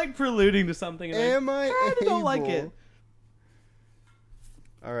one? You're like preluding to something and Am I kinda don't like it.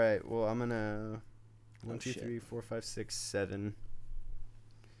 All right, well, I'm gonna 1, Oh, 2, shit. 3, 4, 5, 6, 7.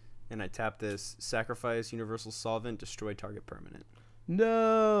 And I tap this, sacrifice universal solvent, destroy target permanent.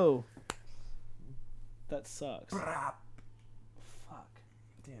 No. That sucks. Fuck. Fuck.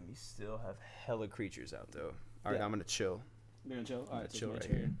 Damn, you still have hella creatures out though. All right, Yeah. I'm gonna chill. You're gonna chill? I'm Alright, gonna so chill it's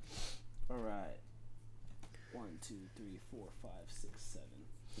right my here. turn. Alright. 1, 2, 3, 4, 5, 6, 7.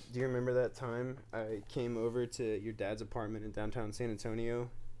 Do you remember that time I came over to your dad's apartment in downtown San Antonio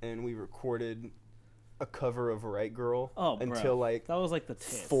and we recorded a cover of Right Girl until like that was like the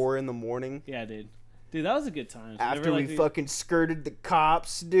tits. 4 a.m? Yeah, dude. Dude, that was a good time. After we fucking skirted the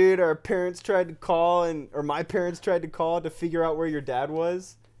cops, dude, our parents tried to call or my parents tried to call to figure out where your dad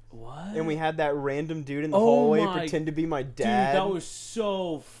was. What? And we had that random dude in the hallway my- pretend to be my dad. Dude, that was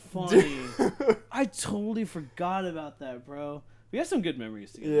so funny. I totally forgot about that, bro. We have some good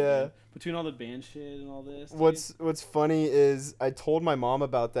memories together. Yeah. Man. Between all the band shit and all this. Dude. What's funny is I told my mom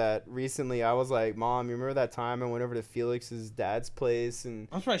about that recently. I was like, Mom, you remember that time I went over to Felix's dad's place and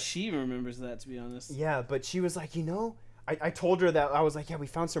I'm surprised she even remembers that, to be honest. yeah, but she was like, I told her that I was like, yeah, we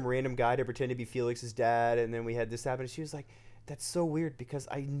found some random guy to pretend to be Felix's dad, and then we had this happen. And she was like, that's so weird because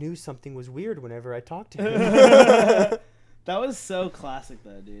I knew something was weird whenever I talked to him. That was so classic,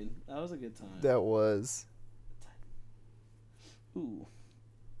 though, dude. That was a good time. That was. Ooh.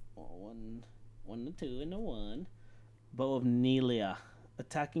 Oh, one, a 2, and a 1. Bow of Nelia.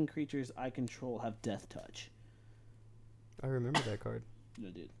 Attacking creatures I control have death touch. I remember that card. No,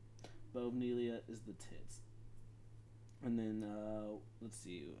 dude. Bow of Nelia is the tits. And then, let's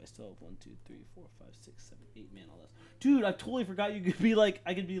see. I still have 1, 2, 3, 4, 5, 6, 7, 8 mana left. Dude, I totally forgot you could be like,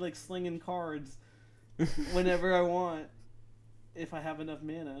 I could be like slinging cards whenever I want. If I have enough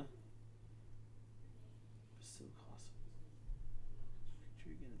mana. So awesome.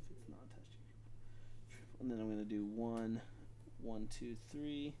 Creature again if it's not attached to your. And then I'm gonna do 1, 2,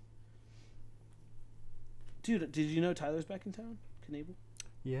 3. Dude, did you know Tyler's back in town? Knable?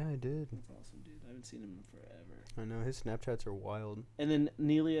 Yeah, I did. That's awesome, dude. I haven't seen him in forever. I know, his Snapchats are wild. And then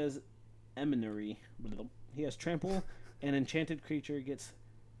Nelia's Eminary. He has trample, and enchanted creature gets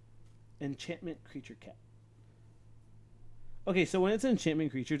enchantment creature cat. Okay, so when it's an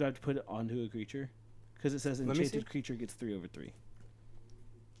enchantment creature, do I have to put it onto a creature? Because it says enchanted creature gets 3/3.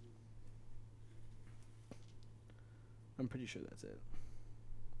 I'm pretty sure that's it.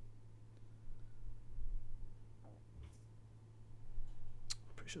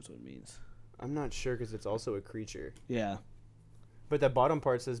 Pretty sure that's what it means. I'm not sure because it's also a creature. Yeah. But that bottom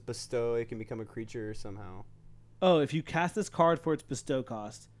part says bestow. It can become a creature somehow. Oh, if you cast this card for its bestow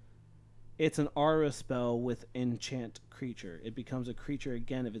cost, it's an aura spell with enchant creature. It becomes a creature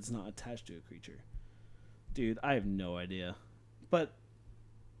again if it's not attached to a creature. Dude, I have no idea. But,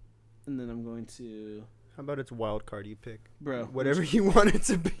 and then I'm going to... How about it's wild card you pick? Bro. Whatever you want it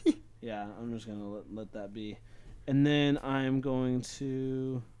to be. Yeah, I'm just going to let that be. And then I'm going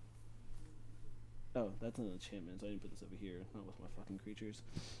to... Oh, that's an enchantment, so I didn't put this over here. Not with my fucking creatures.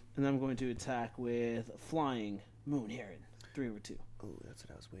 And then I'm going to attack with Flying Moon Heron. 3/2. Oh, that's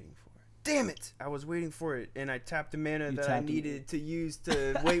what I was waiting for. Damn it! I was waiting for it, and I tapped the mana You that I tapped needed to use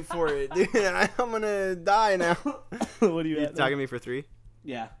to wait for it. Dude, I'm gonna die now. What do you You at? talking to me for 3?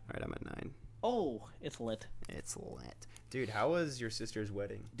 Yeah. All right, I'm at 9. Oh, it's lit. It's lit. Dude, how was your sister's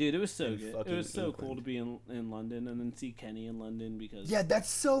wedding? Dude, it was so In good. It fucking was so cool England. to be in London and then see Kenny in London because Yeah, that's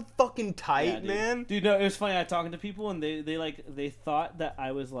so fucking tight, Yeah, dude. man. Dude, no, it was funny. I was talking to people and they thought that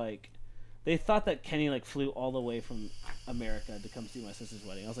I was like, they thought that Kenny like flew all the way from America to come see my sister's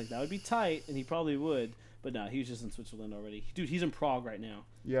wedding. I was like, that would be tight, and he probably would. But no, he was just in Switzerland already. Dude, he's in Prague right now.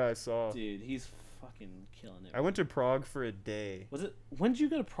 Yeah, I saw. Dude, he's fucking killing it. I went to Prague for a day. Was it? When did you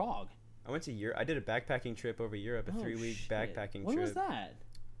go to Prague? I went to Europe. I did a backpacking trip over Europe, a 3-week backpacking trip. When was that?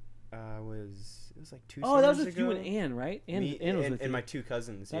 It was like 2 summers ago. Oh, that was with ago. you and Ann, right? Ann was with you. And my 2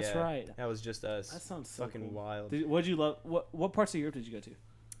 cousins. That's right. That was just us. That sounds so fucking cool. wild. What'd you love? What parts of Europe did you go to?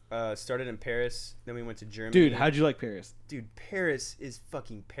 Started in Paris, then we went to Germany. Dude, how'd you like Paris? Dude, Paris is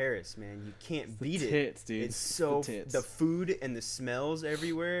fucking Paris, man. You can't beat tits, it. Dude. It's so the food and the smells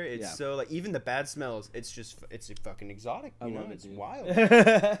everywhere. It's so like even the bad smells. It's fucking exotic. You know, it's wild.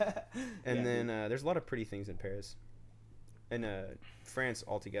 And then there's a lot of pretty things in Paris, and France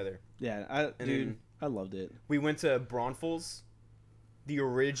altogether. Yeah, I loved it. We went to Braunfels. The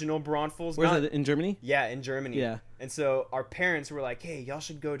original Braunfels. Where's that, in Germany? Yeah, in Germany. Yeah. And so our parents were like, "Hey, y'all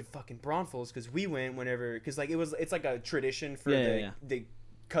should go to fucking Braunfels," because we went whenever, because like it's like a tradition for the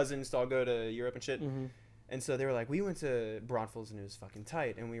cousins to all go to Europe and shit. Mm-hmm. And so they were like, we went to Braunfels and it was fucking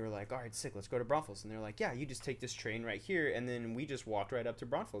tight, and we were like, all right, sick, let's go to Braunfels. And they're like, yeah, you just take this train right here, and then we just walked right up to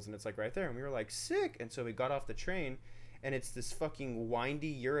Braunfels, and it's like right there. And we were like, sick. And so we got off the train, and it's this fucking windy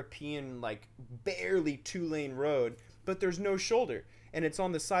European, like barely 2-lane road, but there's no shoulder. And it's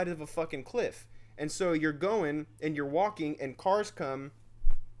on the side of a fucking cliff. And so you're going and you're walking and cars come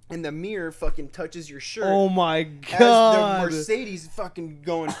and the mirror fucking touches your shirt. Oh my God. As the Mercedes fucking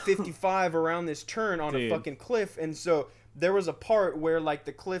going 55 around this turn on a fucking cliff. And so there was a part where like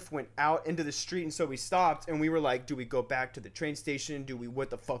the cliff went out into the street, and so we stopped and we were like, do we go back to the train station? What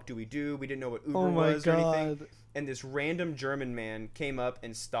the fuck do we do? We didn't know what Uber was or anything. And this random German man came up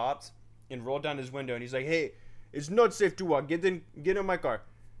and stopped and rolled down his window, and he's like, hey, it's not safe to walk. Get in my car.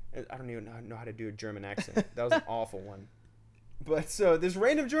 And I don't even know how to do a German accent. That was an awful one. But so this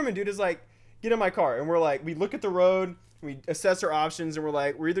random German dude is like, get in my car. And we're like, we look at the road, we assess our options, and we're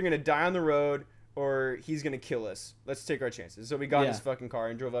like, we're either going to die on the road or he's going to kill us. Let's take our chances. So we got in his fucking car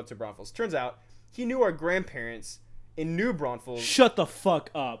and drove up to Braunfels. Turns out he knew our grandparents in New Braunfels. Shut the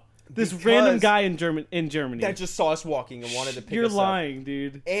fuck up. This random guy in Germany that just saw us walking and wanted to pick us up. You're lying,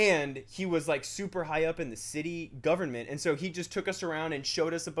 dude. And he was like super high up in the city government, and so he just took us around and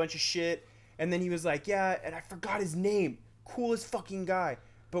showed us a bunch of shit. And then he was like, yeah, and I forgot his name. Coolest fucking guy.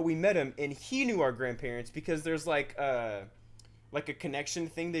 But we met him, and he knew our grandparents because there's like a connection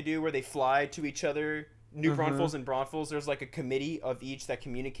thing they do where they fly to each other. New Braunfels and Braunfels, there's like a committee of each that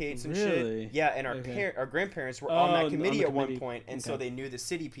communicates and shit. Yeah, and our grandparents were on that committee at one point, and so they knew the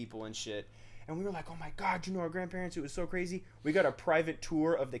city people and shit. And we were like, oh my God, you know our grandparents? It was so crazy. We got a private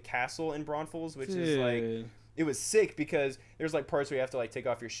tour of the castle in Braunfels, which is like, it was sick because there's like parts where you have to like take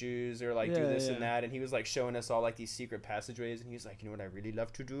off your shoes or like do this and that. And he was like showing us all like these secret passageways, and he was like, you know what I really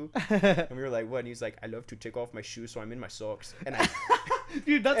love to do? And we were like, what? And he's like, I love to take off my shoes so I'm in my socks. And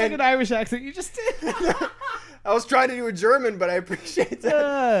dude, that's like an Irish accent you just did. I was trying to do a German, but I appreciate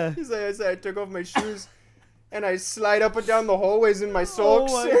that. He's like, I said I took off my shoes and I slide up and down the hallways in my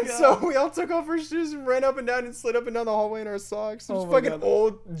socks. And so we all took off our shoes and ran up and down and slid up and down the hallway in our socks. It was fucking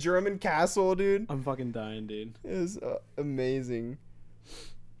old German castle, dude. I'm fucking dying, dude. It was amazing.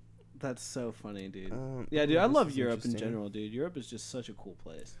 That's so funny, dude. Yeah, dude, I love Europe in general, dude. Europe is just such a cool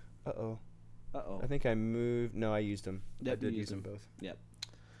place. Uh-oh. I think I moved. No, I used them. Yep, I did use them both. Yep.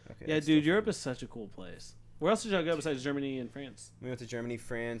 Okay, yeah, dude, Europe is such a cool place. Where else did y'all go besides Germany and France? We went to Germany,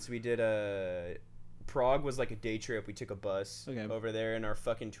 France. We did Prague was like a day trip. We took a bus over there, and our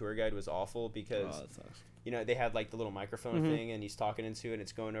fucking tour guide was awful because, that sucks. You know, they had like the little microphone thing, and he's talking into it, and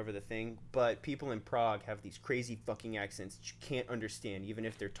it's going over the thing. But people in Prague have these crazy fucking accents that you can't understand, even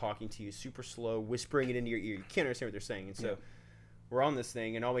if they're talking to you super slow, whispering it into your ear. You can't understand what they're saying. And so we're on this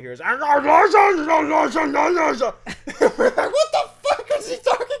thing, and all we hear is, we're like, what the fuck is he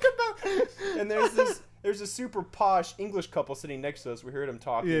talking about? And there's a super posh English couple sitting next to us. We heard them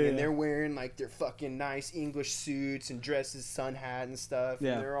talking, and they're wearing like their fucking nice English suits and dresses, sun hat and stuff.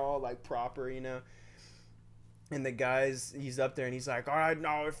 Yeah. And they're all like proper, you know. And the guy's, he's up there and he's like, all right,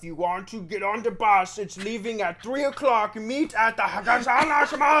 now if you want to get on the bus, it's leaving at 3:00. Meet at the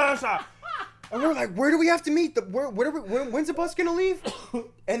Hagazana. And we're like, where do we have to meet? When's the bus gonna leave?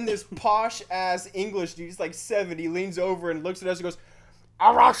 And this posh ass English dude, he's like 70, leans over and looks at us and goes,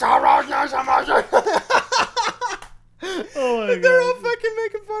 oh my God. They're all fucking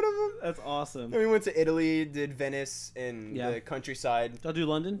making fun of him. That's awesome. And we went to Italy, did Venice and the countryside. Y'all do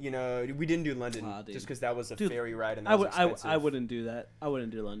London? You know, we didn't do London just because that was a ferry ride and that was expensive. I wouldn't do that. I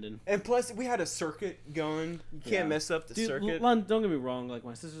wouldn't do London. And plus, we had a circuit going. You can't mess up the circuit. London, don't get me wrong. Like,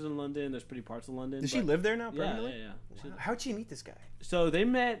 my sister's in London. There's pretty parts of London. Does she live there now permanently? Yeah. Wow. How'd she meet this guy? So they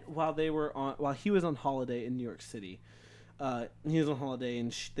met while he was on holiday in New York City. He was on holiday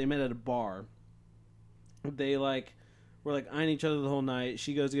and they met at a bar. They We're like eyeing each other the whole night.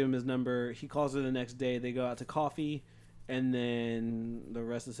 She goes to give him his number. He calls her the next day. They go out to coffee, and then the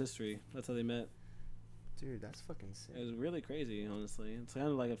rest is history. That's how they met. Dude, that's fucking sick. It was really crazy, honestly. It's kind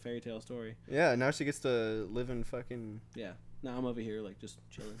of like a fairy tale story. Yeah, now she gets to live in fucking... Yeah. Now I'm over here, like, just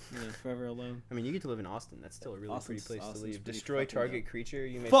chilling, forever alone. I mean, you get to live in Austin. That's still a really pretty place to live. Destroy fucking target creature.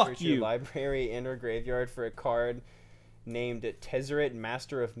 You may Fuck search you. your library and or graveyard for a card named Tezzeret,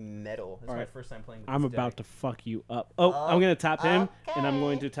 Master of Metal. This is my first time playing with I'm this about deck. to fuck you up. Oh, I'm going to tap him, and I'm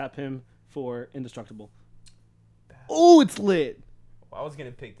going to tap him for Indestructible. Oh, it's lit. Well, I was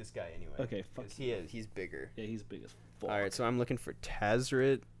going to pick this guy anyway. Okay, fuck you. He's bigger. Yeah, he's big as fuck. All right, so I'm looking for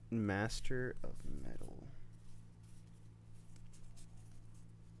Tezzeret, Master of Metal.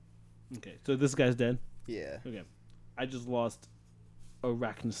 Okay, so this guy's dead. Yeah. Okay. I just lost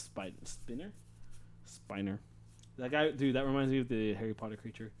Spinner. That guy, dude, that reminds me of the Harry Potter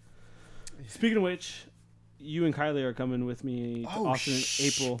creature. Speaking of which, you and Kylie are coming with me to Austin in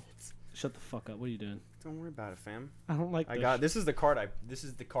April. Shut the fuck up. What are you doing? Don't worry about it, fam. I don't like this is the card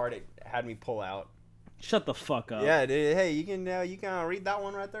it had me pull out. Shut the fuck up. Yeah, dude. Hey, you can read that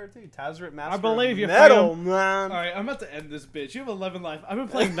one right there too. Tezzeret, Master I believe of you, Metal, fam. man. All right, I'm about to end this bitch. You have 11 life. I've been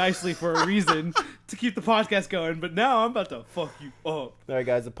playing nicely for a reason to keep the podcast going, but now I'm about to fuck you up. All right,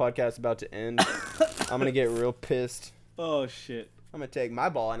 guys, the podcast's about to end. I'm gonna get real pissed. Oh shit. I'm gonna take my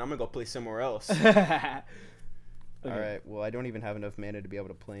ball and I'm gonna go play somewhere else. Okay. All right. Well, I don't even have enough mana to be able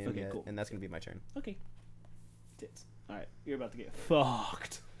to play him yet, cool. and that's gonna be my turn. Okay. Tits. All right, you're about to get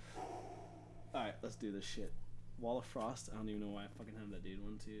fucked. All right, let's do this shit. Wall of Frost. I don't even know why I fucking have that, dude.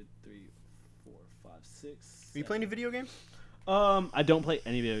 1, 2, 3, 4, 5, 6. Are you playing any video games? I don't play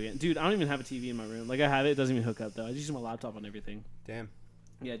any video game, dude. I don't even have a TV in my room. Like I have it, it doesn't even hook up though. I just use my laptop on everything. Damn.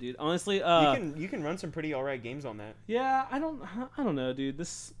 Yeah, dude. Honestly, you can run some pretty alright games on that. Yeah, I don't know, dude.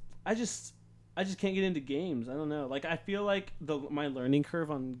 I just can't get into games. I don't know. Like I feel like my learning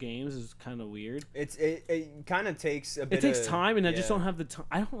curve on games is kind of weird. It kind of takes a bit. It takes time, and I just don't have the time.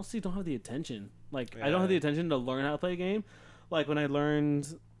 I honestly don't have the attention. Like I don't have the attention to learn how to play a game. Like when I learned,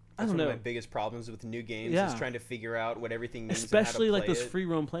 I don't know. One of my biggest problems with new games is trying to figure out what everything means. Especially and how like to those play free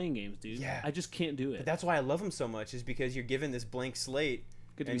roam playing games, dude. Yeah. I just can't do it. But that's why I love them so much. Is because you're given this blank slate.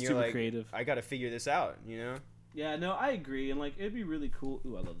 Get to and be you're super like, creative. I got to figure this out. You know. Yeah, no, I agree, and like it'd be really cool.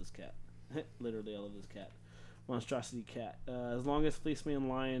 Ooh, I love this cat. Literally, I love this cat. Monstrosity cat. As long as Fleeceman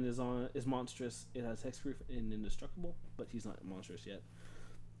Lion is monstrous, it has hexproof and indestructible, but he's not monstrous yet.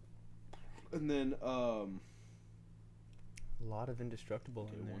 And then a lot of indestructible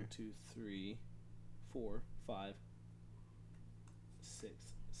in there. 1, 2, 3, 4, 5, 6,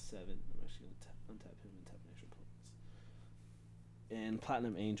 7. I'm actually gonna untap him and tap an extra points. And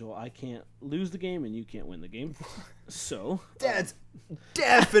Platinum Angel, I can't lose the game and you can't win the game. So that's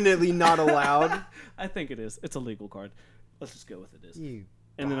definitely not allowed. I think it is. It's a legal card. Let's just go with it. You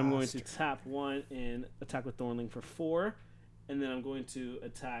and then I'm going to tap 1 and attack with Thornling for 4. And then I'm going to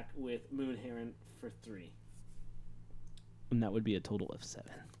attack with Moon Heron for 3. And that would be a total of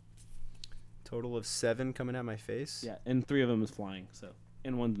 7. Total of 7 coming at my face? Yeah, and 3 of them is flying, so.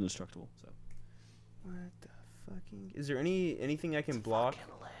 And 1's indestructible, so. What the fucking... Is there anything I can block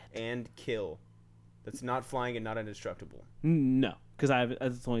and kill that's not flying and not indestructible? No, because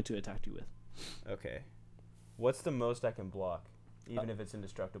it's only 2 attacked you with. Okay. What's the most I can block, even if it's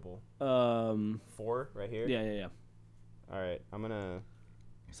indestructible? 4 right here? Yeah. All right, I'm going to...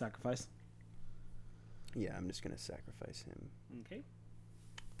 Sacrifice? Yeah, I'm just going to sacrifice him. Okay.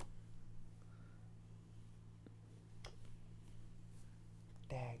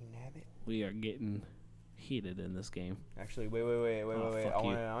 Dagnabbit. We are getting heated in this game. Actually, wait. Fuck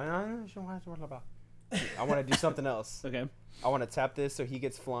you. I want to do something else. Okay. I want to tap this so he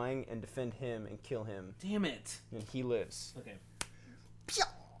gets flying and defend him and kill him. Damn it. And he lives. Okay.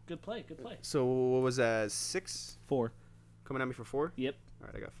 Good play. So what was that? 6? 4. Coming at me for 4? Yep. All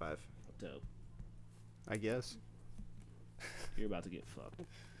right, I got 5. Dope. I guess. You're about to get fucked.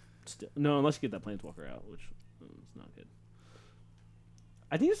 Still, no, unless you get that Planeswalker out, which is not good.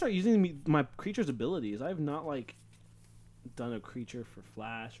 I need to start using my creature's abilities. I have not done a creature for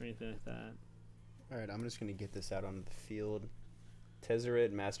flash or anything like that. All right, I'm just gonna get this out on the field.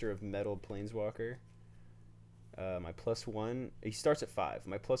 Tezzeret, Master of Metal, Planeswalker. My +1. He starts at 5.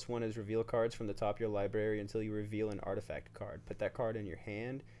 My +1 is reveal cards from the top of your library until you reveal an artifact card. Put that card in your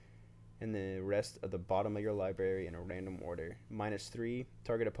hand, and the rest of the bottom of your library in a random order. -3.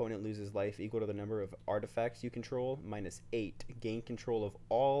 Target opponent loses life equal to the number of artifacts you control. -8. Gain control of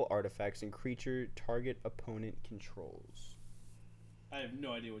all artifacts and creature target opponent controls. I have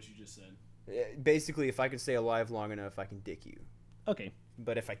no idea what you just said. Basically, if I can stay alive long enough, I can dick you. Okay.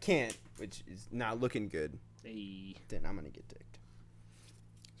 But if I can't, which is not looking good, Hey. Then I'm gonna get dicked.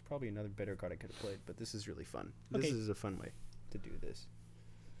 It's probably another better card I could have played, but this is really fun. Okay. This is a fun way to do this.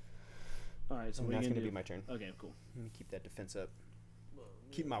 All right, so that's gonna be my turn. Okay, cool. Let me keep that defense up.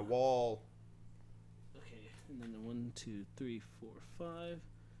 Keep my wall. Okay, and then 1, 2, 3, 4, 5,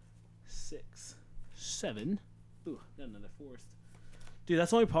 6, 7. Ooh, got another forest. Dude,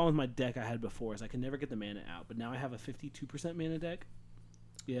 that's the only problem with my deck I had before is I could never get the mana out. But now I have a 52% mana deck.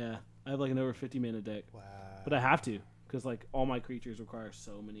 Yeah, I have like an over 50 mana deck. Wow. But I have to because like all my creatures require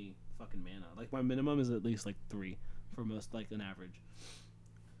so many fucking mana. Like my minimum is at least like 3 for most, like an average.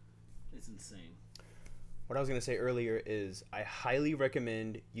 It's insane. What I was going to say earlier is I highly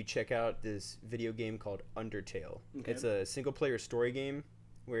recommend you check out this video game called Undertale. Okay. It's a single-player story game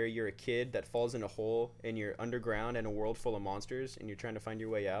where you're a kid that falls in a hole and you're underground in a world full of monsters and you're trying to find your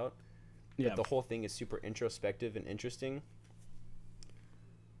way out. Yeah. But the whole thing is super introspective and interesting.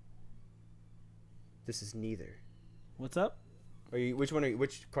 This is neither. What's up? Which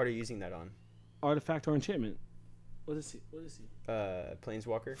card are you using that on? Artifact or enchantment. What is he?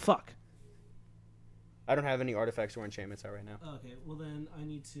 Planeswalker. Fuck. I don't have any artifacts or enchantments out right now. Okay, well then I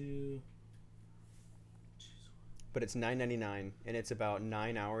need to... But it's $9.99, and it's about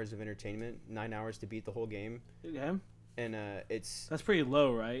 9 hours of entertainment, 9 hours to beat the whole game. Okay. And it's... That's pretty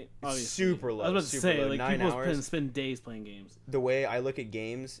low, right? Obviously. Super low. I was about to say, low. like, 9 people hours. spend days playing games. The way I look at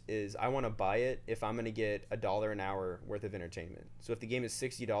games is I want to buy it if I'm going to get $1 an hour worth of entertainment. So if the game is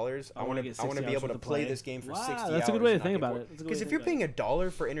 $60, I want to be able to play this game for 60 hours. That's a good way to think about it. Because if you're paying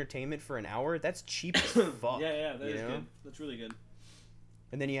 $1 for entertainment for an hour, that's cheap as fuck. Yeah, that is good. That's really good.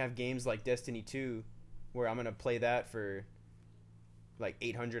 And then you have games like Destiny 2, where I'm going to play that for like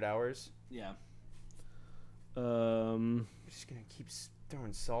 800 hours. Yeah. I'm just going to keep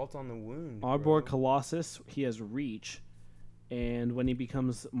throwing salt on the wound. Arbor Colossus, he has reach, and when he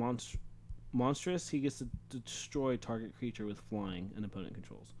becomes monstrous, he gets to destroy target creature with flying and opponent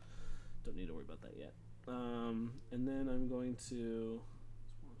controls. Don't need to worry about that yet. And then I'm going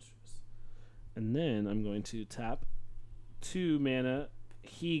to tap 2 mana.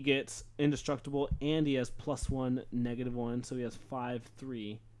 He gets indestructible, and he has +1, -1, so he has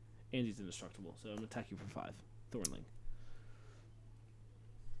 5/3, and he's indestructible. So I'm gonna attack you for 5. Thornling.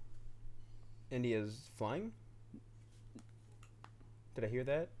 And he has flying? Did I hear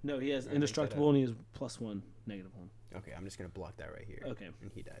that? No, he has indestructible, and he has +1, -1. Okay, I'm just gonna block that right here. Okay.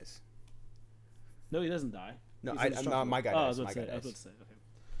 And he dies. No, he doesn't die. No, my guy dies. I was about to say. Okay.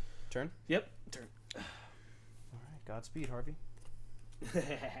 Turn? Yep. Turn. All right. Godspeed, Harvey.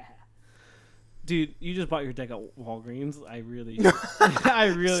 Dude, you just bought your deck at Walgreens. I really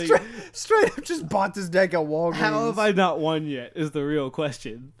straight up just bought this deck at Walgreens. How have I not won yet? Is the real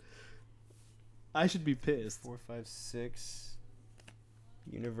question. I should be pissed. 4, 5, 6.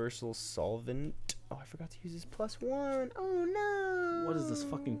 Universal Solvent. Oh, I forgot to use this +1. Oh no. What is this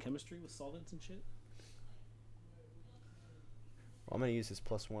fucking chemistry with solvents and shit? Well, I'm gonna use this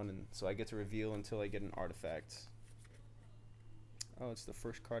 +1, and so I get to reveal until I get an artifact. Oh, it's the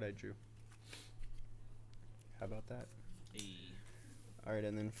first card I drew. How about that? Hey. All right,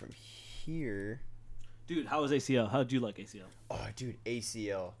 and then from here... Dude, how was ACL? How'd you like ACL? Oh, dude,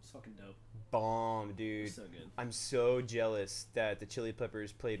 ACL. It's fucking dope. Bomb, dude. So good. I'm so jealous that the Chili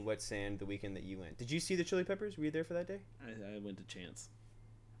Peppers played Wet Sand the weekend that you went. Did you see the Chili Peppers? Were you there for that day? I went to Chance.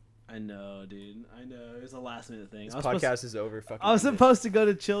 I know, dude. I know. It was a last minute thing. This podcast is over. Fucking I was supposed to go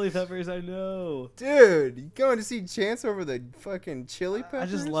to Chili Peppers. I know. Dude, you going to see Chance over the fucking Chili Peppers? I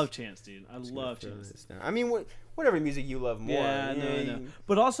just love Chance, dude. I love Chance. I mean, whatever music you love more. Yeah, I know.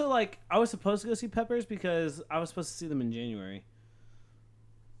 But also, like, I was supposed to go see Peppers because I was supposed to see them in January.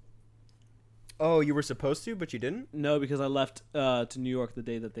 Oh, you were supposed to, but you didn't? No, because I left to New York the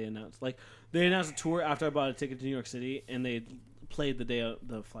day that they announced. Like, they announced a tour after I bought a ticket to New York City, and they played the day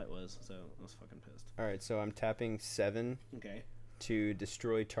the flight was, so I was fucking pissed. All right, so I'm tapping 7 to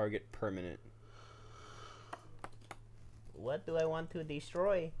destroy target permanent. What do I want to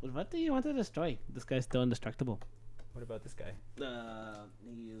destroy? What do you want to destroy? This guy's still indestructible. What about this guy? He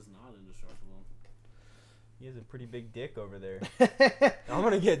is not indestructible. He has a pretty big dick over there. I'm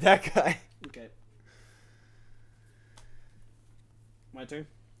gonna get that guy. Okay. My turn?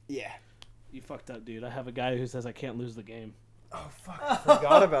 Yeah. You fucked up, dude. I have a guy who says I can't lose the game. Oh, fuck. I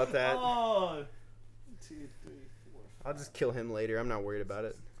forgot about that. Oh. 2, 3, 4, 5, I'll just kill him later. I'm not worried about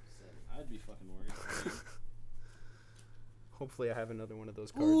it. 7. I'd be fucking worried. Hopefully I have another one of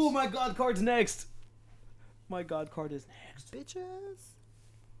those cards. Ooh, my god card's next. My god card is next. Bitches.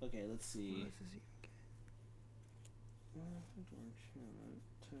 Okay, let's see.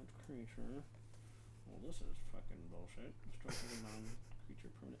 Creature. Well, this is fucking bullshit. Creature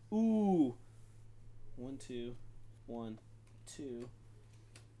permanent. Ooh. 1, 2, 1, 2.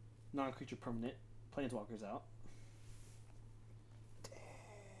 Non-creature permanent. Planeswalkers out.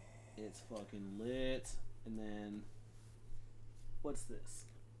 It's fucking lit. And then, what's this?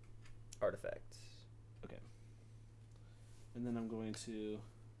 Artifact. Okay. And then I'm going to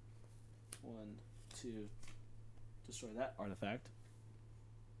 1, 2, destroy that artifact.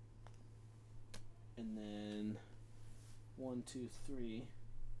 And then 1, 2, 3.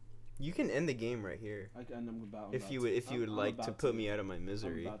 You can end the game right here. If you would like to put me out of my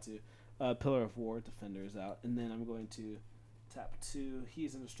misery. I'm about to. Pillar of War, Defender is out. And then I'm going to tap 2.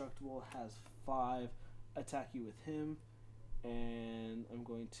 He's indestructible, has 5. Attack you with him. And I'm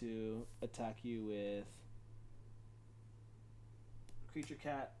going to attack you with Creature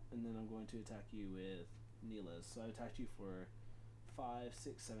Cat. And then I'm going to attack you with Neela's. So I attacked you for 5,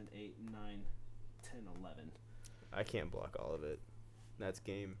 6, 7, 8, 9, 10, 11. I can't block all of it. That's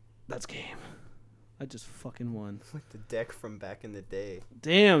game. That's game. I just fucking won. Like the deck from back in the day.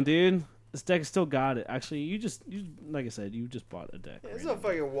 Damn, dude. This deck still got it. Actually, you like I said, you just bought a deck. Yeah, it's a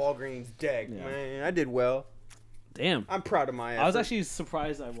fucking Walgreens deck, man. I did well. Damn. I'm proud of my effort. I was actually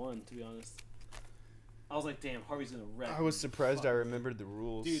surprised I won, to be honest. I was like, damn, Harvey's gonna wreck. I was surprised I remembered the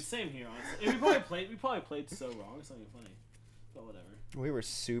rules. Dude, same here, honestly. And we probably played so wrong. It's not even funny. But whatever. We were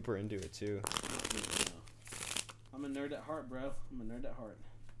super into it, too. I'm a nerd at heart, bro. I'm a nerd at heart.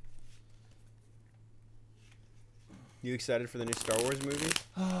 You excited for the new Star Wars movie?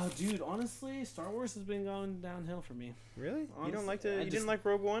 Oh, dude, honestly, Star Wars has been going downhill for me. Really? Honestly, you don't like you didn't like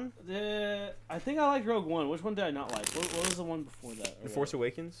Rogue One? I think I liked Rogue One. Which one did I not like? What was the one before that? The Force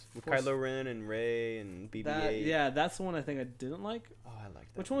Awakens? With Kylo Ren and Rey and BB-8. Yeah, that's the one I think I didn't like. Oh, I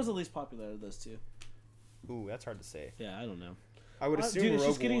like that. Which one was the least popular of those two? Ooh, that's hard to say. Yeah, I don't know. I would assume dude, it's Rogue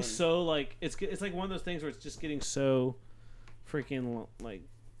just getting One. so, like, it's like one of those things where it's just getting so freaking, like,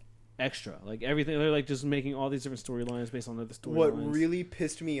 extra. Like, everything, they're, like, just making all these different storylines based on other storylines. What really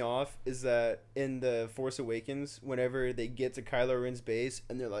pissed me off is that in the Force Awakens, whenever they get to Kylo Ren's base,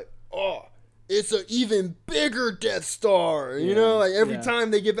 and they're like, oh, it's an even bigger Death Star. You know, like, every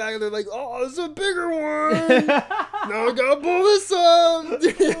time they get back, they're like, oh, it's a bigger one. Now I gotta blow this up.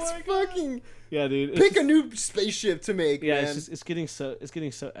 It's fucking... Yeah, dude. Pick a new spaceship to make. Yeah, man. it's getting so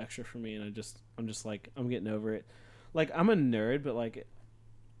extra for me, and I'm just like, I'm getting over it. Like, I'm a nerd, but like,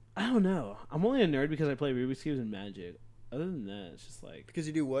 I don't know. I'm only a nerd because I play Rubik's Cubes and Magic. Other than that, it's just like because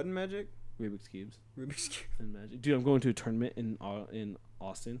you do what in Magic? Rubik's Cubes. Rubik's Cubes and Magic. Dude, I'm going to a tournament in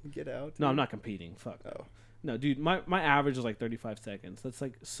Austin. Get out. No, I'm not competing. Fuck. Oh. No, dude, my average is like 35 seconds. That's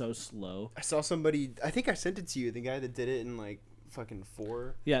like so slow. I saw somebody. I think I sent it to you. The guy that did it in like fucking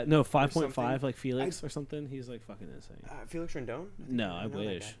 4. Yeah, no, 5.5 like Felix or something. He's like fucking insane. Felix Rendon? No, I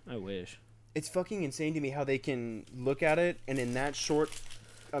wish. It's fucking insane to me how they can look at it and in that short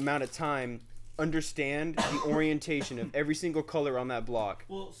amount of time understand the orientation of every single color on that block.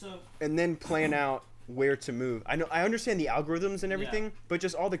 Well, so and then plan out where to move. I understand the algorithms and everything, but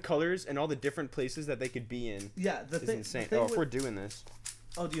just all the colors and all the different places that they could be in. Yeah, is insane. If we're doing this.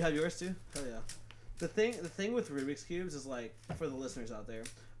 Oh, do you have yours too? Hell yeah. The thing with Rubik's Cubes is, like, for the listeners out there,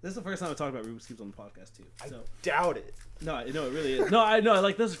 this is the first time I talked about Rubik's Cubes on the podcast too. So. I doubt it. No, it really is. No, I know.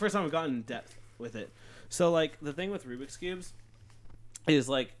 Like, this is the first time I've gotten in depth with it. So, like, the thing with Rubik's Cubes is,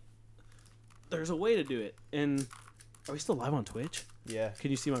 like, there's a way to do it. And are we still live on Twitch? Yeah. Can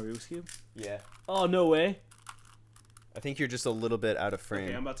you see my Rubik's Cube? Yeah. Oh, no way. I think you're just a little bit out of frame.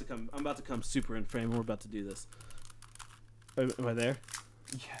 Okay, I'm about to come super in frame. We're about to do this. Am I there?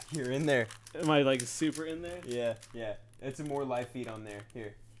 Yeah, you're in there. Am I, like, super in there? Yeah. It's a more live feed on there.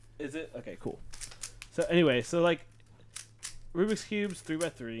 Here. Is it? Okay, cool. So, anyway, like, Rubik's Cubes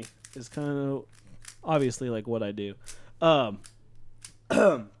 3x3 is kind of obviously, like, what I do. But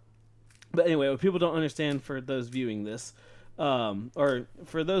anyway, what people don't understand for those viewing this, or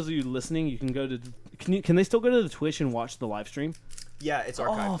for those of you listening, you can go to... Can they still go to the Twitch and watch the live stream? Yeah, it's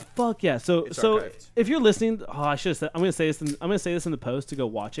archived. Oh fuck yeah! So archived. If you're listening, I should have said I'm gonna say this in the post to go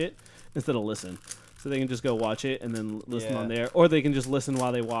watch it instead of listen, so they can just go watch it and then listen on there, or they can just listen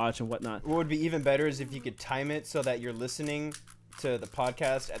while they watch and whatnot. What would be even better is if you could time it so that you're listening to the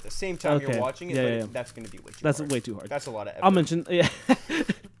podcast at the same time you're watching it. Yeah. That's gonna be way too. That's hard. way too hard. That's a lot of effort. I'll mention. Yeah,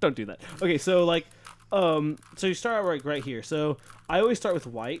 don't do that. Okay, so like. So you start out right here. So I always start with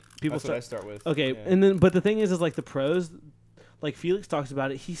white. That's what I start with. Okay, yeah. and then but the thing is like the pros, like Felix talks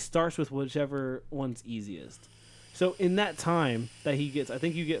about it. He starts with whichever one's easiest. So in that time that he gets, I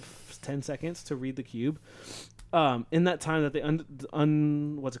think you get 10 seconds to read the cube. In that time that they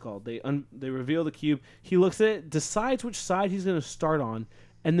what's it called? They reveal the cube. He looks at it, decides which side he's going to start on,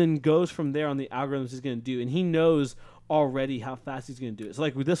 and then goes from there on the algorithms he's going to do. And he knows already how fast he's going to do it. So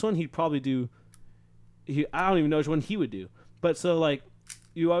like with this one, he'd probably do I don't even know which one he would do. But so like,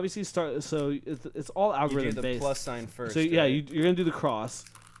 you obviously start. So it's all algorithm you do the based. plus sign first. So yeah, right? you're gonna do the cross.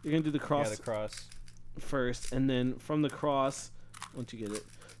 You're gonna do the cross. Yeah, the cross first, and then from the cross, once you get it,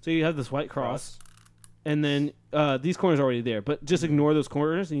 so you have this white cross. And then these corners are already there, but just ignore those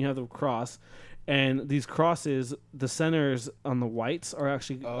corners, and you have the cross. And these crosses, the centers on the whites are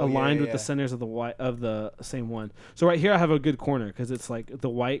actually aligned with the centers of the white of the same one. So right here, I have a good corner because it's like the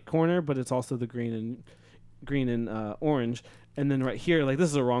white corner, but it's also the green and orange. And then right here, like this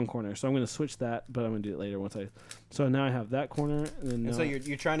is a wrong corner, so I'm going to switch that, but I'm going to do it later once I. So now I have that corner, and then so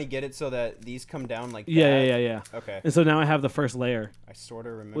you're trying to get it so that these come down like that? Yeah. Okay. And so now I have the first layer. I sort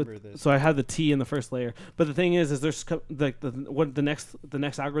of remember this. So I have the T in the first layer, but the thing is there's like the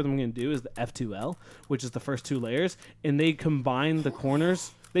next algorithm I'm going to do is the F2L, which is the first two layers, and they combine the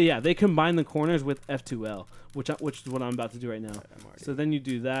corners. They combine the corners with F2L, which is what I'm about to do right now. So then you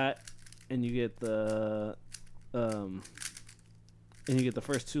do that, and you get the and you get the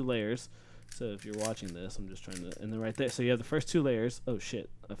first two layers. So if you're watching this, I'm just trying to, and then right there, so you have the first two layers. Oh shit,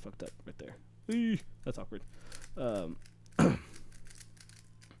 I fucked up right there. Eee, that's awkward. So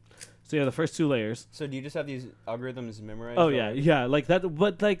you have the first two layers. So do you just have these algorithms memorized? Oh yeah, like that.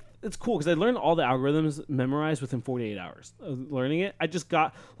 But like it's cool because I learned all the algorithms memorized within 48 hours of learning it. I just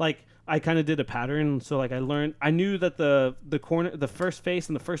got like I kind of did a pattern. So like I knew that the corner, the first face,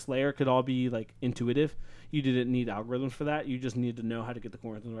 and the first layer could all be like intuitive. You didn't need algorithms for that. You just need to know how to get the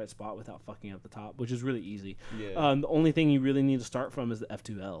corners in the right spot without fucking up the top, which is really easy. Yeah. The only thing you really need to start from is the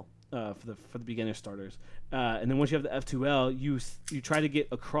F2L. For the beginner starters, and then once you have the F2L, you try to get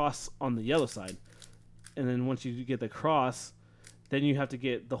a cross on the yellow side, and then once you get the cross, then you have to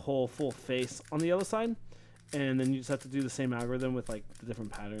get the whole full face on the yellow side, and then you just have to do the same algorithm with like the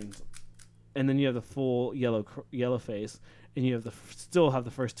different patterns, and then you have the full yellow face, and you have still have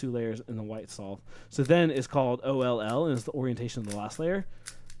the first two layers in the white solved. So then it's called OLL, and it's the orientation of the last layer,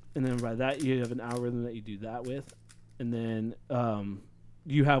 and then by that you have an algorithm that you do that with, and then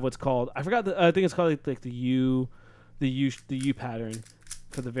you have what's called I think it's called like the U pattern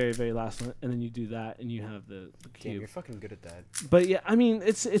for the very very last one, and then you do that and you have the cube. Damn, you're fucking good at that. But yeah, I mean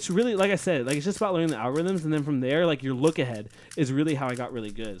it's really like I said, like it's just about learning the algorithms, and then from there like your look ahead is really how I got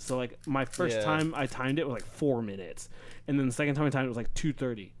really good. So like my first time I timed it was like 4 minutes, and then the second time I timed it was like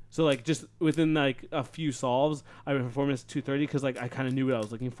 2:30. So like just within like a few solves, I went from 4 minutes to 2:30 because like I kind of knew what I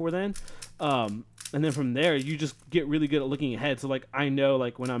was looking for then. And then from there, you just get really good at looking ahead. So, like, I know,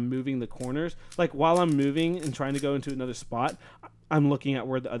 like, when I'm moving the corners, like, while I'm moving and trying to go into another spot, I'm looking at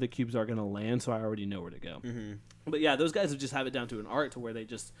where the other cubes are going to land, so I already know where to go. Mm-hmm. But, yeah, those guys have just have it down to an art to where they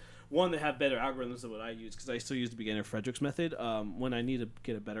just, one, they have better algorithms than what I use, because I still use the beginner Frederick's method when I need to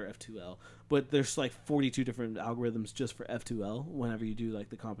get a better F2L. But there's, like, 42 different algorithms just for F2L whenever you do, like,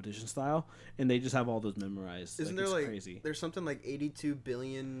 the competition style, and they just have all those memorized. Isn't like, there, like, crazy. There's something like 82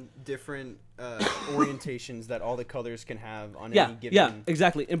 billion different orientations that all the colors can have on any given... Yeah,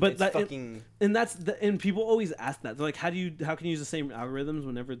 exactly. And and people always ask that. They're like, how can you use the same algorithms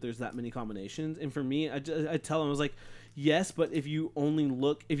whenever there's that many combinations? And for me, I tell them, I was like, yes, but if you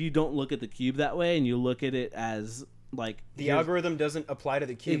don't look at the cube that way and you look at it as like the algorithm doesn't apply to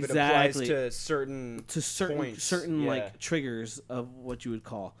the cube, it applies to certain points. certain like triggers of what you would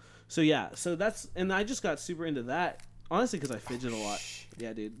call. So yeah, so that's, and I just got super into that honestly because I fidget a lot.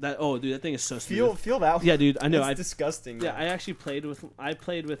 Yeah, dude. That thing is so smooth. Feel that one. Yeah, dude. I know. It's disgusting. Yeah, I actually played with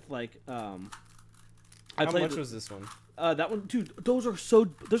like How much was this one? That one, dude. Those are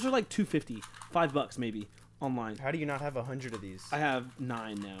like $2.50, $5 maybe online. How do you not have 100 of these? I have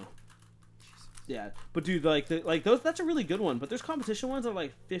 9 now. Yeah, but dude, like those, that's a really good one. But there's competition ones that are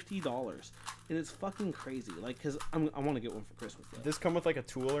like $50, and it's fucking crazy. Like, cause I want to get one for Christmas. Though. Did this come with like a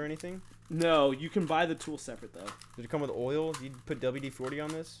tool or anything? No, you can buy the tool separate though. Did it come with oil? Did you put WD-40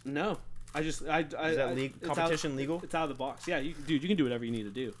 on this? No, is that competition legal? It's out of the box. Yeah, you can do whatever you need to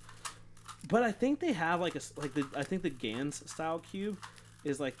do. But I think they have I think the Gans style cube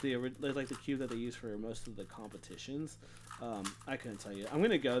is like the cube that they use for most of the competitions. I couldn't tell you. I'm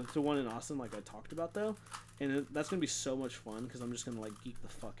gonna go to one in Austin, like I talked about though, and that's gonna be so much fun because I'm just gonna like geek the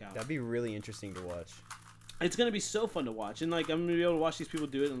fuck out. That'd be really interesting to watch. It's gonna be so fun to watch, and like I'm gonna be able to watch these people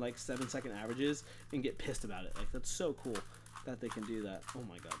do it in like 7-second averages and get pissed about it. Like that's so cool that they can do that. Oh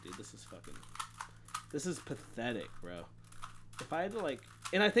my god, dude, this is pathetic, bro. If I had to like,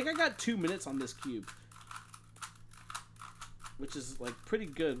 and I think I got 2 minutes on this cube, which is like pretty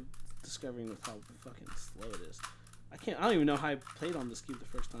good, discovering with how fucking slow it is. I don't even know how I played on this cube the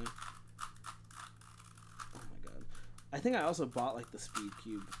first time. Oh my god. I think I also bought like the Speed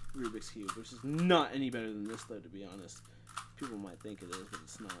Cube, Rubik's Cube, which is not any better than this though, to be honest. People might think it is, but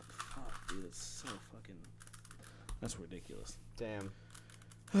it's not. Fuck, dude, it's so fucking. That's ridiculous. Damn.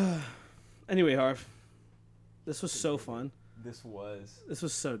 Anyway, Harv, this was so fun. This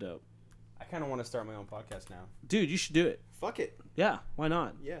was so dope. I kind of want to start my own podcast now. Dude, you should do it. Fuck it. Yeah, why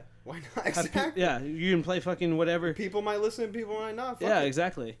not? Yeah, why not? Exactly. Yeah, you can play fucking whatever. People might listen, people might not. Fuck yeah, it.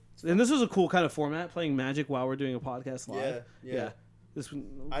 exactly. And this was a cool kind of format, playing Magic while we're doing a podcast live. Yeah. This one,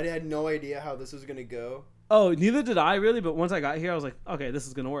 I had no idea how this was gonna go. Oh, neither did I really, but once I got here, I was like, okay, this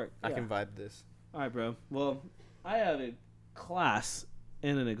is gonna work. I can vibe this. All right, bro. Well, I have a class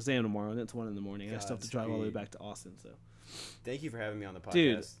and an exam tomorrow, and it's 1 in the morning. I still have to drive all the way back to Austin. So, thank you for having me on the podcast.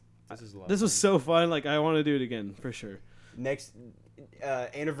 Dude, this is a lot. This was so fun. Like, I want to do it again for sure. Next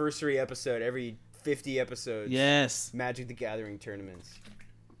anniversary episode, every 50 episodes. Yes. Magic the Gathering tournaments.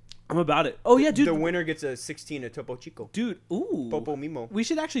 I'm about it. Oh yeah, dude. The winner gets a 16 of Topo Chico. Dude, ooh. Popo Mimo. We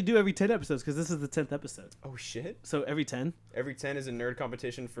should actually do every 10 episodes because this is the 10th episode. Oh shit. So every 10? Every 10 is a nerd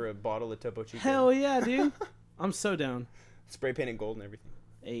competition for a bottle of Topo Chico. Hell yeah, dude. I'm so down. Spray painted gold and everything.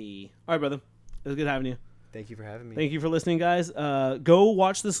 Hey. All right, brother. It was good having you. Thank you for having me. Thank you for listening, guys. Go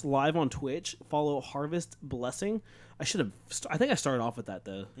watch this live on Twitch. Follow Harvest Blessing. I think I started off with that,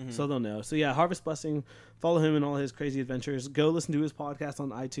 though, so they'll know. So, yeah, Harvest Blessing. Follow him in all his crazy adventures. Go listen to his podcast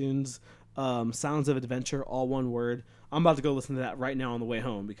on iTunes. Sounds of Adventure, all one word. I'm about to go listen to that right now on the way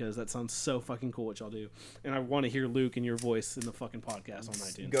home because that sounds so fucking cool what y'all do. And I want to hear Luke and your voice in the fucking podcast on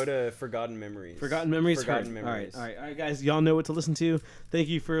iTunes. Go to Forgotten Memories. Forgotten Memories. Forgotten Memories. All right, guys. Y'all know what to listen to. Thank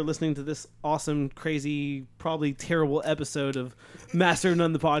you for listening to this awesome, crazy, probably terrible episode of Master of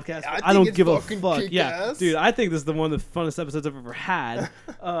None, the podcast. I don't give a fuck. Yeah, dude, I think this is one of the funnest episodes I've ever had.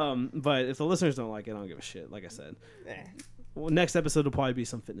 But if the listeners don't like it, I don't give a shit, like I said. Well, next episode will probably be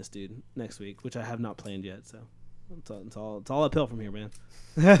some fitness dude next week, which I have not planned yet, so it's all uphill from here, man.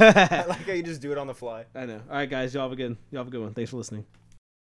 I like how you just do it on the fly. I know. All right, guys, y'all have a good one. Thanks for listening.